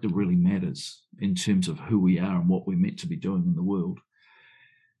character really matters in terms of who we are and what we're meant to be doing in the world.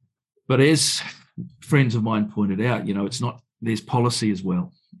 But as friends of mine pointed out, it's not, there's policy as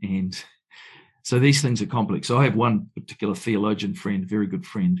well. And so these things are complex. So I have one particular theologian friend, very good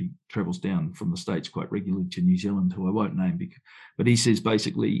friend. He travels down from the States quite regularly to New Zealand, who I won't name, but he says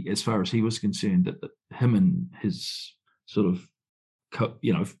basically, as far as he was concerned, that him and his sort of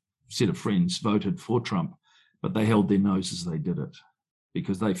set of friends voted for Trump, but they held their noses as they did it,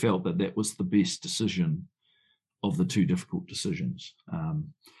 because they felt that that was the best decision of the two difficult decisions.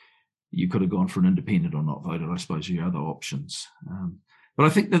 You could have gone for an independent or not voted, I suppose, your other options. But I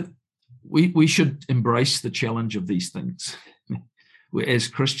think that we should embrace the challenge of these things. As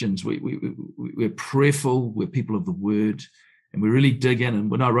Christians, we're prayerful, we're people of the word, and we really dig in. And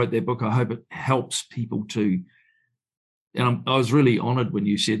when I wrote that book, I hope it helps people to, and I was really honored when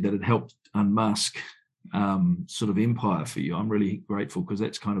you said that it helped unmask sort of empire for you. I'm really grateful, because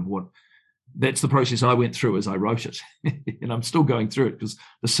that's kind of that's the process I went through as I wrote it. And I'm still going through it, because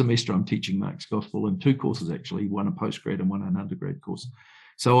this semester I'm teaching Mark's Gospel in 2 courses, actually, one a postgrad and one an undergrad course.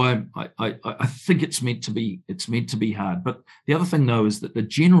 So I think it's meant to be hard. But the other thing, though, is that the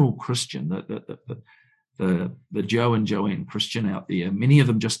general Christian, the Joe and Joanne Christian out there, many of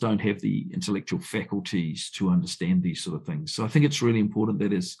them just don't have the intellectual faculties to understand these sort of things. So I think it's really important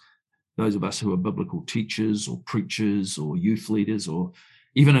that as those of us who are biblical teachers or preachers or youth leaders, or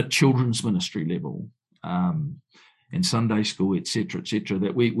even at children's ministry level, and Sunday school, et cetera,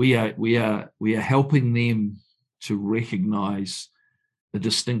 that we are helping them to recognize the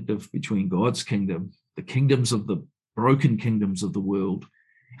distinctive between God's kingdom, the kingdoms of the broken kingdoms of the world,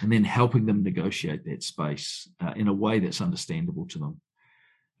 and then helping them negotiate that space in a way that's understandable to them.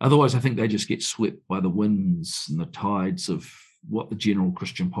 Otherwise, I think they just get swept by the winds and the tides of what the general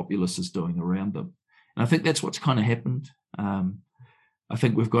Christian populace is doing around them. And I think that's what's kind of happened. I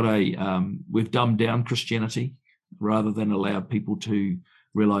think we've dumbed down Christianity rather than allowed people to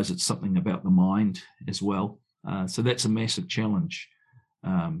realize it's something about the mind as well. So that's a massive challenge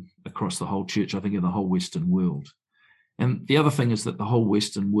across the whole church, I think, in the whole Western world. And the other thing is that the whole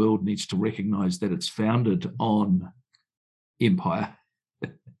Western world needs to recognize that it's founded on empire.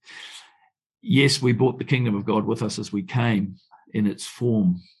 Yes, we brought the kingdom of God with us as we came in its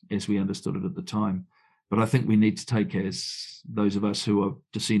form as we understood it at the time. But I think we need to take, as those of us who are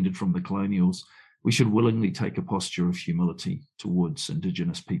descended from the colonials, we should willingly take a posture of humility towards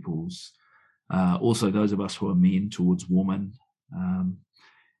Indigenous peoples. Also, those of us who are men towards women,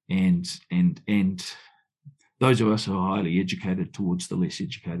 and those of us who are highly educated towards the less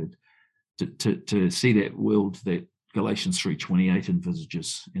educated, to see that world that Galatians 3:28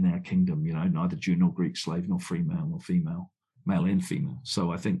 envisages in our kingdom, neither Jew nor Greek, slave nor free, male nor female, male and female.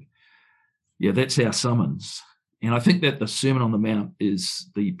 So I think, that's our summons. And I think that the Sermon on the Mount is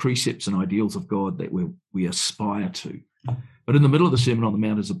the precepts and ideals of God that we aspire to. But in the middle of the Sermon on the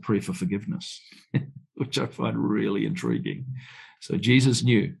Mount is a prayer for forgiveness, which I find really intriguing. So Jesus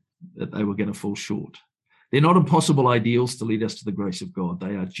knew that they were going to fall short. They're not impossible ideals to lead us to the grace of God.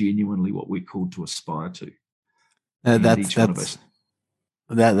 They are genuinely what we're called to aspire to.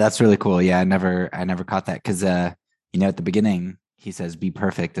 That's really cool. Yeah, I never caught that because at the beginning he says, "Be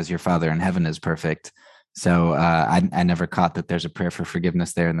perfect as your Father in heaven is perfect." So I never caught that there's a prayer for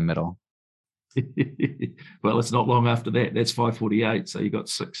forgiveness there in the middle. Well, it's not long after that. That's 548. So you got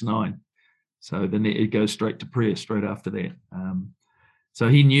 6-9. So then it goes straight to prayer straight after that. So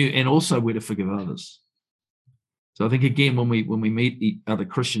he knew, and also where to forgive others. So I think again, when we meet the other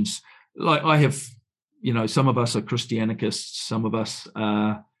Christians, like I have, some of us are Christianicists, some of us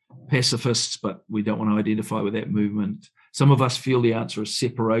are pacifists, but we don't want to identify with that movement. Some of us feel the answer is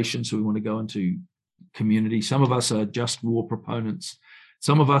separation, so we want to go into community. Some of us are just war proponents.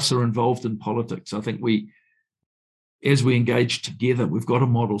 Some of us are involved in politics. I think as we engage together, we've got to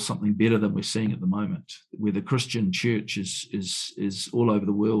model something better than we're seeing at the moment, where the Christian church is all over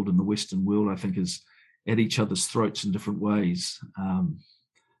the world, and the Western world, I think, is at each other's throats in different ways.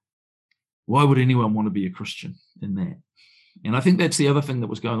 Why would anyone want to be a Christian in that? And I think that's the other thing that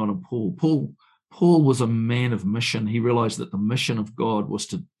was going on in Paul. Paul was a man of mission. He realized that the mission of God was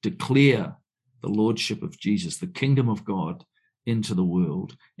to declare the lordship of Jesus, the kingdom of God, into the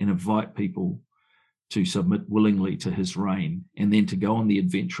world, and invite people to submit willingly to his reign, and then to go on the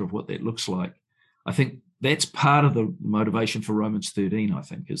adventure of what that looks like. I think that's part of the motivation for Romans 13, I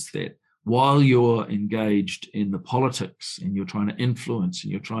think, is that while you're engaged in the politics and you're trying to influence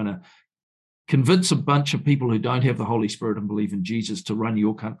and you're trying to convince a bunch of people who don't have the Holy Spirit and believe in Jesus to run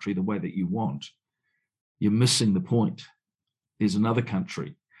your country the way that you want, you're missing the point. There's another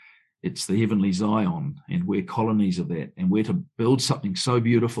country. It's the heavenly Zion, and we're colonies of that, and we're to build something so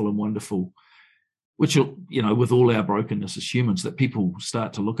beautiful and wonderful, which, with all our brokenness as humans, that people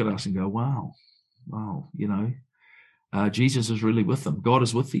start to look at us and go, wow, Jesus is really with them. God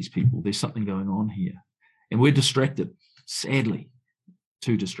is with these people. There's something going on here. And we're distracted, sadly,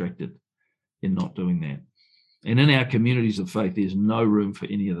 too distracted in not doing that. And in our communities of faith, there's no room for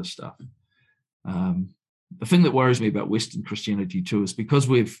any of this stuff. The thing that worries me about Western Christianity too is because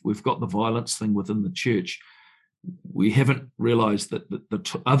we've got the violence thing within the church, we haven't realized that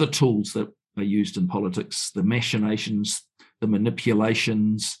the other tools that are used in politics, the machinations, the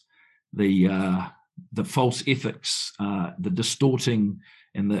manipulations, the false ethics, the distorting,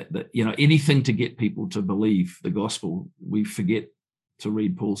 and the anything to get people to believe the gospel. We forget to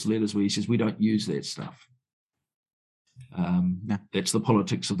read Paul's letters where he says we don't use that stuff. That's the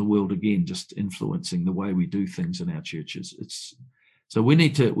politics of the world again, just influencing the way we do things in our churches. So we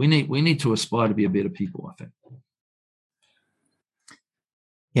need to aspire to be a better people, I think.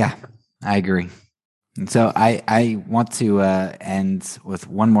 Yeah, I agree. And so I want to end with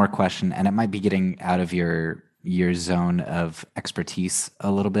one more question, and it might be getting out of your zone of expertise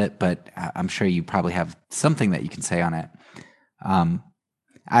a little bit, but I'm sure you probably have something that you can say on it.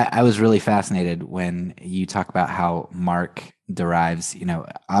 I was really fascinated when you talk about how Mark derives,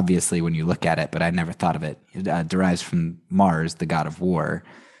 obviously when you look at it, but I never thought of it, derives from Mars, the god of war.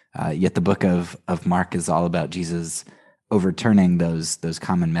 Yet the book of Mark is all about Jesus overturning those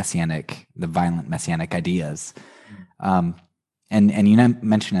common the violent messianic ideas. And you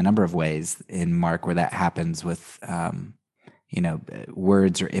mentioned a number of ways in Mark where that happens with,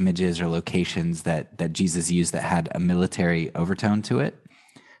 words or images or locations that Jesus used that had a military overtone to it.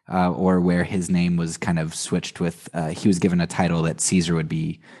 Or where his name was kind of switched with, he was given a title that Caesar would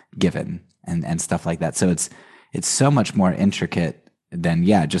be given, and stuff like that. So it's so much more intricate than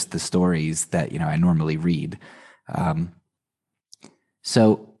just the stories that I normally read.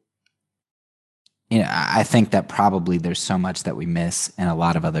 So I think that probably there's so much that we miss in a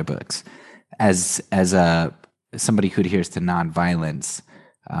lot of other books. As somebody who adheres to nonviolence,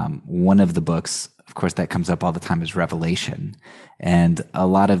 one of the books, of course, that comes up all the time is Revelation, and a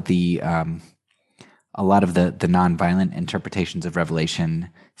lot of the nonviolent interpretations of Revelation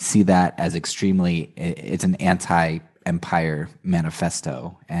see that as it's an anti-empire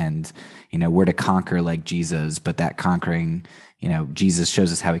manifesto, and we're to conquer like Jesus, but that conquering, Jesus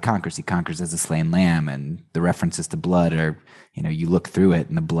shows us how he conquers. He conquers as a slain lamb, and the references to blood are, you look through it,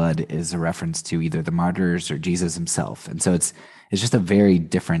 and the blood is a reference to either the martyrs or Jesus himself, and so it's just a very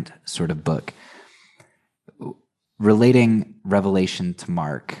different sort of book. Relating Revelation to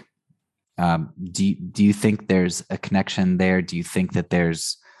Mark, do you think there's a connection there? Do you think that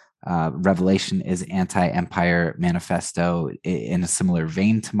there's Revelation is anti-empire manifesto in a similar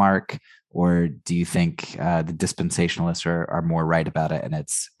vein to Mark, or do you think the dispensationalists are more right about it, and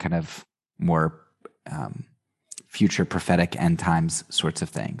it's kind of more future prophetic end times sorts of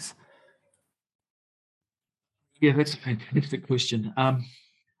things? Yeah, that's a fantastic question.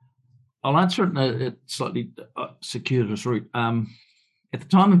 I'll answer it in a slightly circuitous route. At the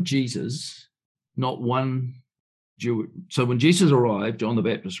time of Jesus, not one So when Jesus arrived, John the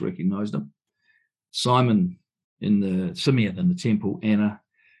Baptist recognized him. Simeon in the temple, Anna.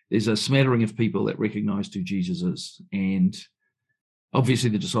 There's a smattering of people that recognized who Jesus is. And obviously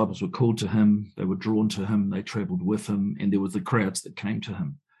the disciples were called to him. They were drawn to him. They traveled with him. And there was the crowds that came to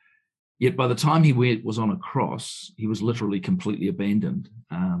him. Yet by the time he was on a cross, he was literally completely abandoned.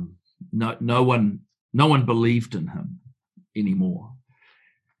 No one believed in him anymore.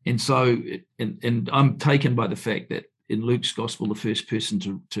 And so, and I'm taken by the fact that in Luke's gospel, the first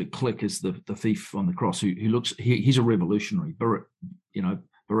person to click is the thief on the cross, who looks, he's a revolutionary.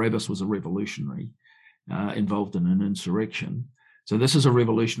 Barabbas was a revolutionary involved in an insurrection. So this is a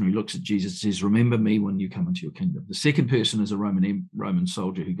revolutionary who looks at Jesus and says, remember me when you come into your kingdom. The second person is a Roman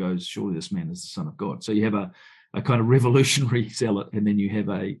soldier who goes, surely this man is the Son of God. So you have a kind of revolutionary zealot, and then you have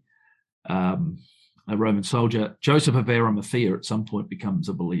a Roman soldier. Joseph of Arimathea at some point becomes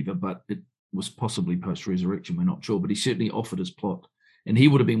a believer, but it was possibly post-resurrection, we're not sure, but he certainly offered his plot. And he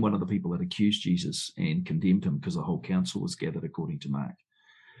would have been one of the people that accused Jesus and condemned him because the whole council was gathered, according to Mark.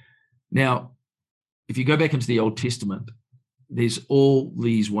 Now, if you go back into the Old Testament, there's all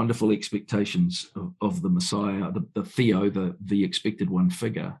these wonderful expectations of the Messiah, the Theo, the expected one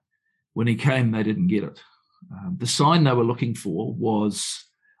figure. When he came, they didn't get it. The sign they were looking for was,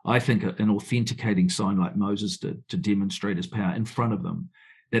 I think, an authenticating sign like Moses did to demonstrate his power in front of them,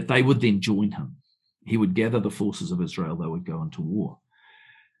 that they would then join him. He would gather the forces of Israel, they would go into war.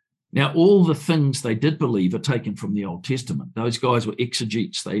 Now, all the things they did believe are taken from the Old Testament. Those guys were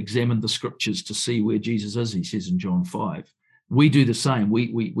exegetes. They examined the scriptures to see where Jesus is, he says in John 5. We do the same.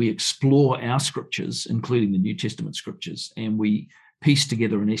 We explore our scriptures, including the New Testament scriptures, and we piece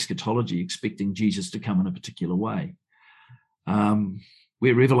together an eschatology expecting Jesus to come in a particular way.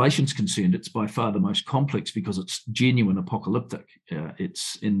 Where Revelation's concerned, it's by far the most complex because it's genuine apocalyptic.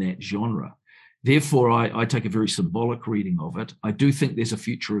 It's in that genre. Therefore, I take a very symbolic reading of it. I do think there's a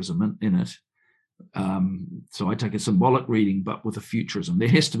futurism in it. So I take a symbolic reading, but with a futurism. There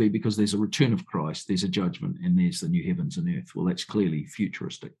has to be, because there's a return of Christ, there's a judgment, and there's the new heavens and earth. Well, that's clearly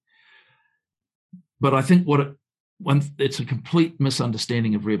futuristic. But I think it's a complete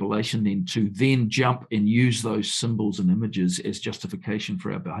misunderstanding of Revelation then to then jump and use those symbols and images as justification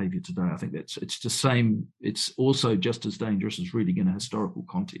for our behavior today. I think it's the same. It's also just as dangerous as reading in a historical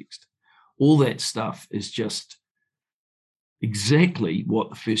context. All that stuff is just exactly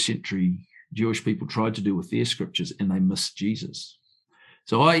what the first century Jewish people tried to do with their scriptures, and they missed Jesus.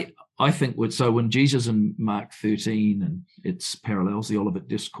 So I think when Jesus in Mark 13, and its parallels, the Olivet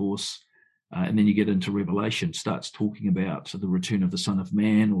Discourse, and then you get into Revelation, starts talking about the return of the Son of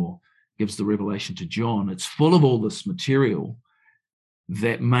Man, or gives the revelation to John. It's full of all this material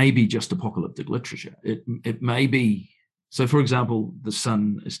that may be just apocalyptic literature. It may be. So, for example, the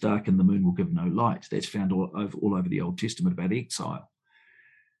sun is dark and the moon will give no light. That's found all over the Old Testament about exile.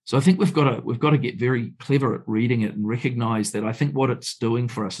 So I think we've got to get very clever at reading it and recognize that I think what it's doing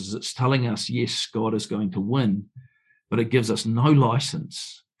for us is it's telling us, yes, God is going to win, but it gives us no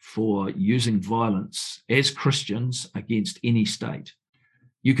license for using violence as Christians against any state.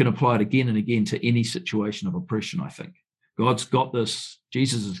 You can apply it again and again to any situation of oppression, I think. God's got this.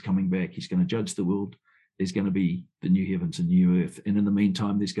 Jesus is coming back. He's going to judge the world. There's going to be the new heavens and new earth. And in the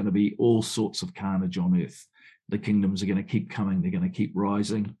meantime, there's going to be all sorts of carnage on earth. The kingdoms are going to keep coming. They're going to keep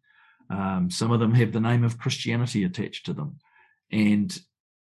rising. Some of them have the name of Christianity attached to them. And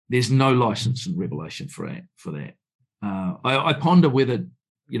there's no license in Revelation for that. I ponder whether,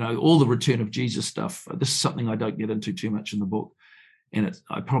 all the return of Jesus stuff, this is something I don't get into too much in the book. And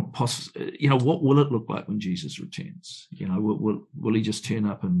what will it look like when Jesus returns? Will he just turn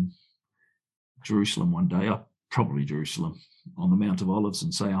up in Jerusalem one day? Probably Jerusalem, on the Mount of Olives,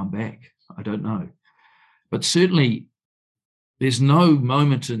 and say, I'm back. I don't know. But certainly there's no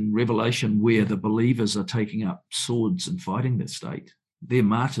moment in Revelation where the believers are taking up swords and fighting the state. They're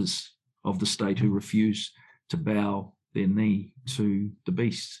martyrs of the state who refuse to bow their knee to the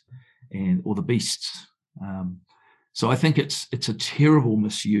beast or the beasts. So I think it's a terrible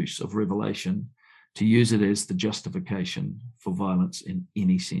misuse of Revelation to use it as the justification for violence in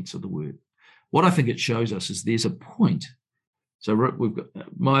any sense of the word. What I think it shows us is there's a point. So we've got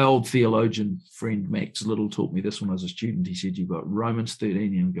my old theologian friend Max Little taught me this when I was a student. He said, you've got Romans 13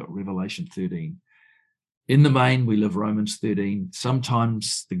 and you've got Revelation 13. In the main, we live Romans 13.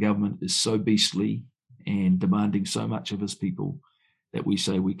 Sometimes the government is so beastly and demanding so much of his people that we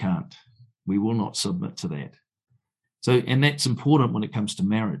say we can't. We will not submit to that. So, and that's important when it comes to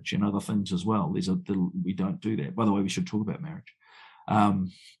marriage and other things as well. We don't do that. By the way, we should talk about marriage.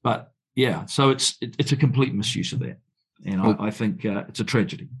 But yeah, so it's a complete misuse of that. And I think it's a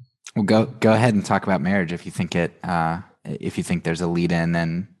tragedy. Well, go ahead and talk about marriage if you think there's a lead in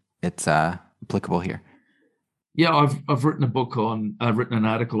and it's applicable here. Yeah, I've written a book on, I've written an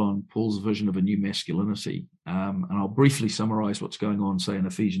article on Paul's vision of a new masculinity, and I'll briefly summarize what's going on, say, in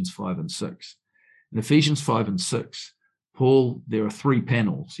Ephesians 5 and 6. In Ephesians 5 and 6, Paul, there are three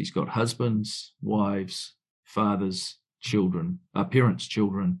panels. He's got husbands, wives, fathers, children, parents,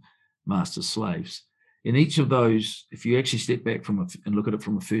 children, masters, slaves. In each of those, if you actually step back and look at it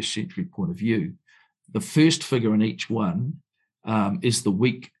from a first century point of view, the first figure in each one is the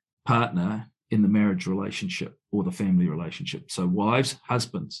weak partner in the marriage relationship or the family relationship. So wives,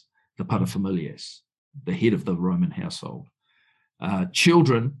 husbands, the paterfamilias, the head of the Roman household.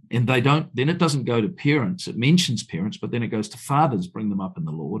 Children, and then it doesn't go to parents. It mentions parents, but then it goes to fathers, bring them up in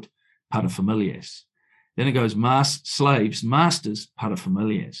the Lord, paterfamilias. Then it goes slaves, masters,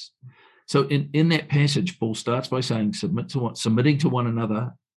 paterfamilias. So in that passage, Paul starts by saying submitting to one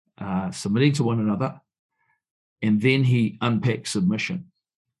another, and then he unpacks submission,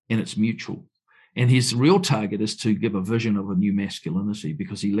 and it's mutual. And his real target is to give a vision of a new masculinity,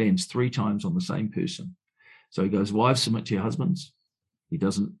 because he lands three times on the same person. So he goes, wives, submit to your husbands. He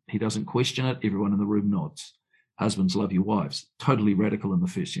doesn't question it. Everyone in the room nods. Husbands, love your wives. Totally radical in the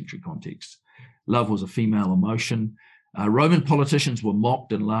first century context. Love was a female emotion. Roman politicians were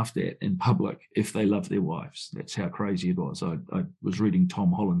mocked and laughed at in public if they loved their wives. That's how crazy it was. I was reading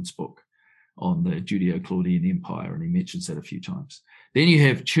Tom Holland's book on the Judeo-Claudian Empire, and he mentions that a few times. Then you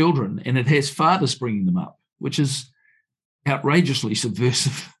have children, and it has fathers bringing them up, which is outrageously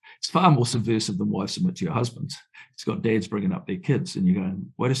subversive. It's far more subversive than wives submit to your husbands. It's got dads bringing up their kids, and you're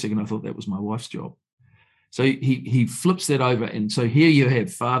going, wait a second, I thought that was my wife's job. So he flips that over, and so here you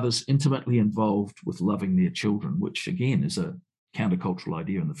have fathers intimately involved with loving their children, which again is a countercultural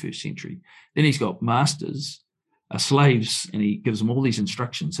idea in the first century. Then he's got masters, slaves, and he gives them all these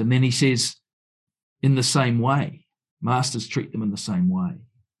instructions. And then he says, in the same way, masters treat them in the same way.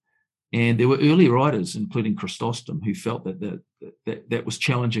 And there were early writers, including Chrysostom, who felt that was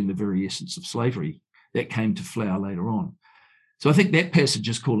challenging the very essence of slavery. That came to flower later on. So I think that passage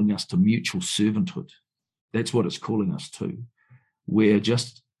is calling us to mutual servanthood. That's what it's calling us to, where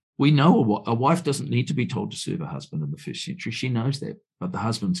we know a wife doesn't need to be told to serve her husband in the first century. She knows that, but the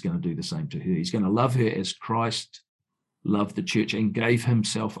husband's going to do the same to her. He's going to love her as Christ loved the church and gave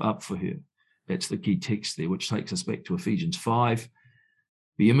himself up for her. That's the key text there, which takes us back to Ephesians 5.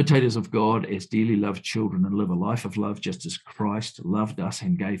 Be imitators of God as dearly loved children, and live a life of love just as Christ loved us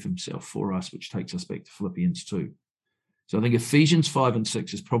and gave himself for us, which takes us back to Philippians 2. So I think Ephesians 5 and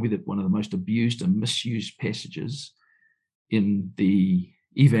 6 is probably one of the most abused and misused passages in the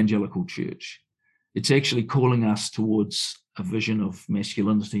evangelical church. It's actually calling us towards a vision of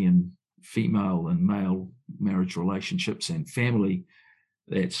masculinity and female and male marriage relationships and family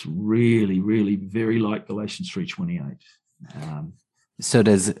that's really, really very like Galatians 3:28. So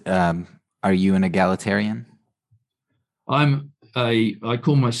are you an egalitarian? I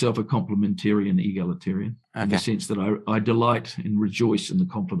call myself a complementarian egalitarian, in the sense that I delight and rejoice in the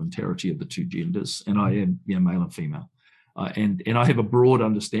complementarity of the two genders, and I am male and female, and I have a broad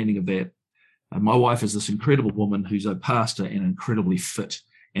understanding of that. My wife is this incredible woman who's a pastor and incredibly fit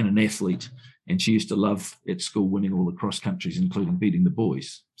and an athlete, and she used to love at school winning all the cross countries, including beating the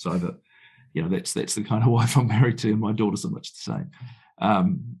boys. So that's the kind of wife I'm married to, and my daughters are much the same.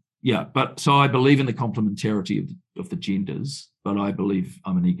 But so I believe in the complementarity of the genders, but I believe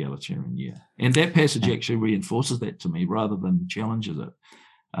I'm an egalitarian, and that passage actually reinforces that to me rather than challenges it.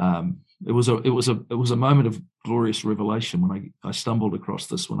 It was a moment of glorious revelation when I stumbled across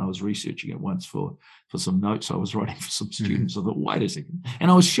this when I was researching it once for some notes I was writing for some students. I thought, wait a second,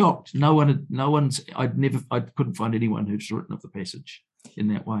 and I was shocked. I couldn't find anyone who's written of the passage in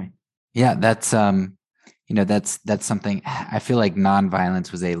that way. Yeah, that's something. I feel like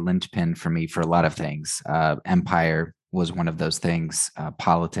nonviolence was a linchpin for me for a lot of things. Empire was one of those things,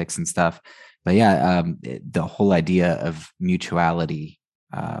 politics and stuff. But the whole idea of mutuality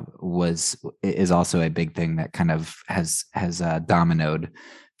is also a big thing that kind of has dominoed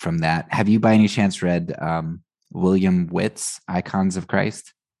from that. Have you by any chance read William Witt's Icons of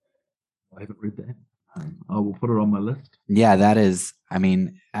Christ? I haven't read that. I will put it on my list. Yeah, that is. I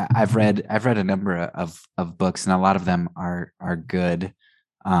mean, I've read a number of books, and a lot of them are good.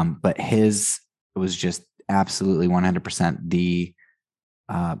 But his was just absolutely 100% the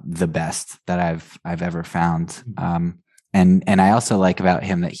best that I've ever found. And I also like about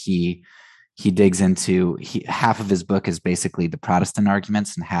him that he digs into half of his book is basically the Protestant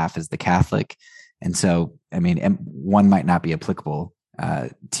arguments and half is the Catholic. And so, I mean, one might not be applicable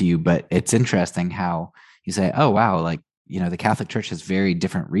to you, but it's interesting how you say, oh, wow, like, the Catholic Church has very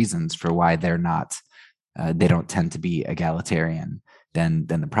different reasons for why they're not, they don't tend to be egalitarian than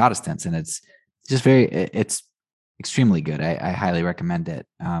the Protestants. And it's just it's extremely good. I highly recommend it.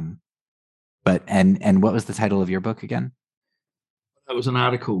 But what was the title of your book again? It was an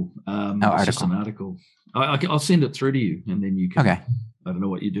article. It's just an article. I'll send it through to you, and then you can. Okay. I don't know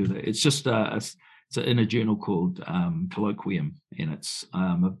what you do there. It's just it's in a journal called Colloquium, and it's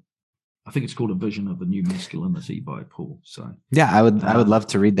I think it's called A Vision of the New Masculinity by Paul. So yeah, I would love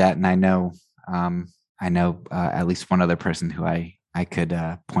to read that, and I know at least one other person who I could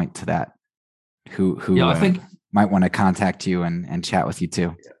point to that who I think might want to contact you and chat with you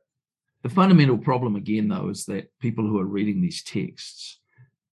too. Yeah. The fundamental problem again, though, is that people who are reading these texts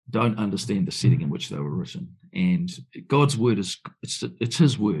don't understand the setting in which they were written. And God's word it's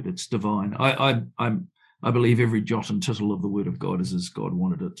His word. It's divine. I believe every jot and tittle of the word of God is as God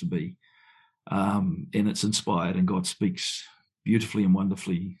wanted it to be, and it's inspired. And God speaks beautifully and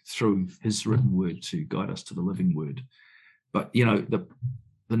wonderfully through His written word to guide us to the living word. But the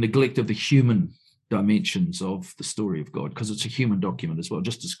neglect of the human dimensions of the story of God, because it's a human document as well.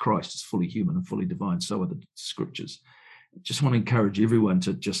 Just as Christ is fully human and fully divine, so are the scriptures. I just want to encourage everyone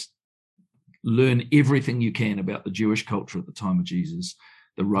to just learn everything you can about the Jewish culture at the time of Jesus,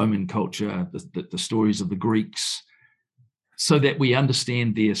 the Roman culture, the stories of the Greeks, so that we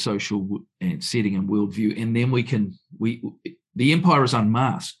understand their social setting and worldview, and then the empire is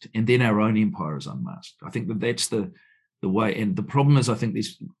unmasked, and then our own empire is unmasked. I think that's the way. And the problem is, I think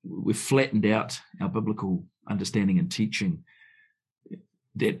we've flattened out our biblical understanding and teaching,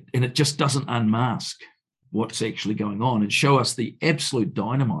 and it just doesn't unmask what's actually going on and show us the absolute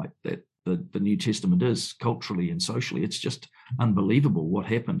dynamite that the New Testament is culturally and socially. It's just unbelievable what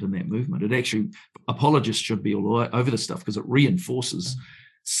happened in that movement. It actually, apologists should be all over this stuff, because it reinforces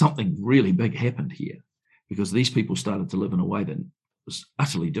something really big happened here, because these people started to live in a way that was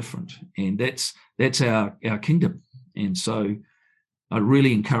utterly different. And that's our kingdom. And so I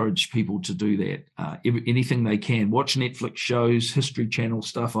really encourage people to do that. Anything they can. Watch Netflix shows, History Channel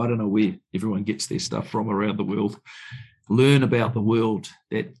stuff. I don't know where everyone gets their stuff from around the world. Learn about the world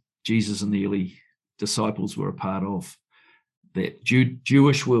that Jesus and the early disciples were a part of, that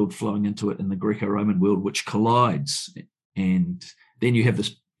Jewish world flowing into it, and the Greco-Roman world, which collides. And then you have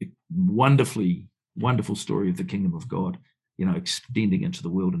this wonderful story of the kingdom of God, extending into the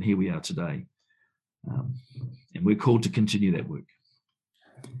world. And here we are today. And we're called to continue that work.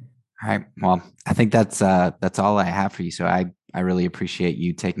 All right. Well, I think that's all I have for you. So I really appreciate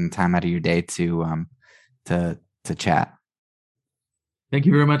you taking time out of your day to chat. Thank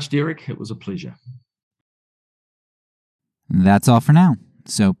you very much, Derek. It was a pleasure. That's all for now.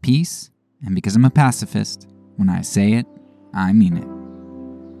 So peace, and because I'm a pacifist, when I say it, I mean it.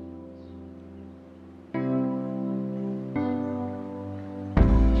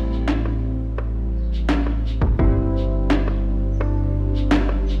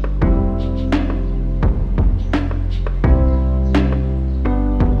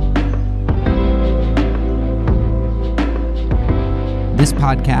 This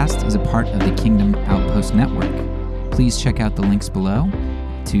podcast is a part of the Kingdom Outpost Network. Please check out the links below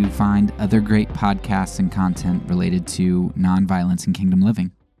to find other great podcasts and content related to nonviolence and kingdom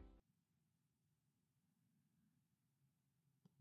living.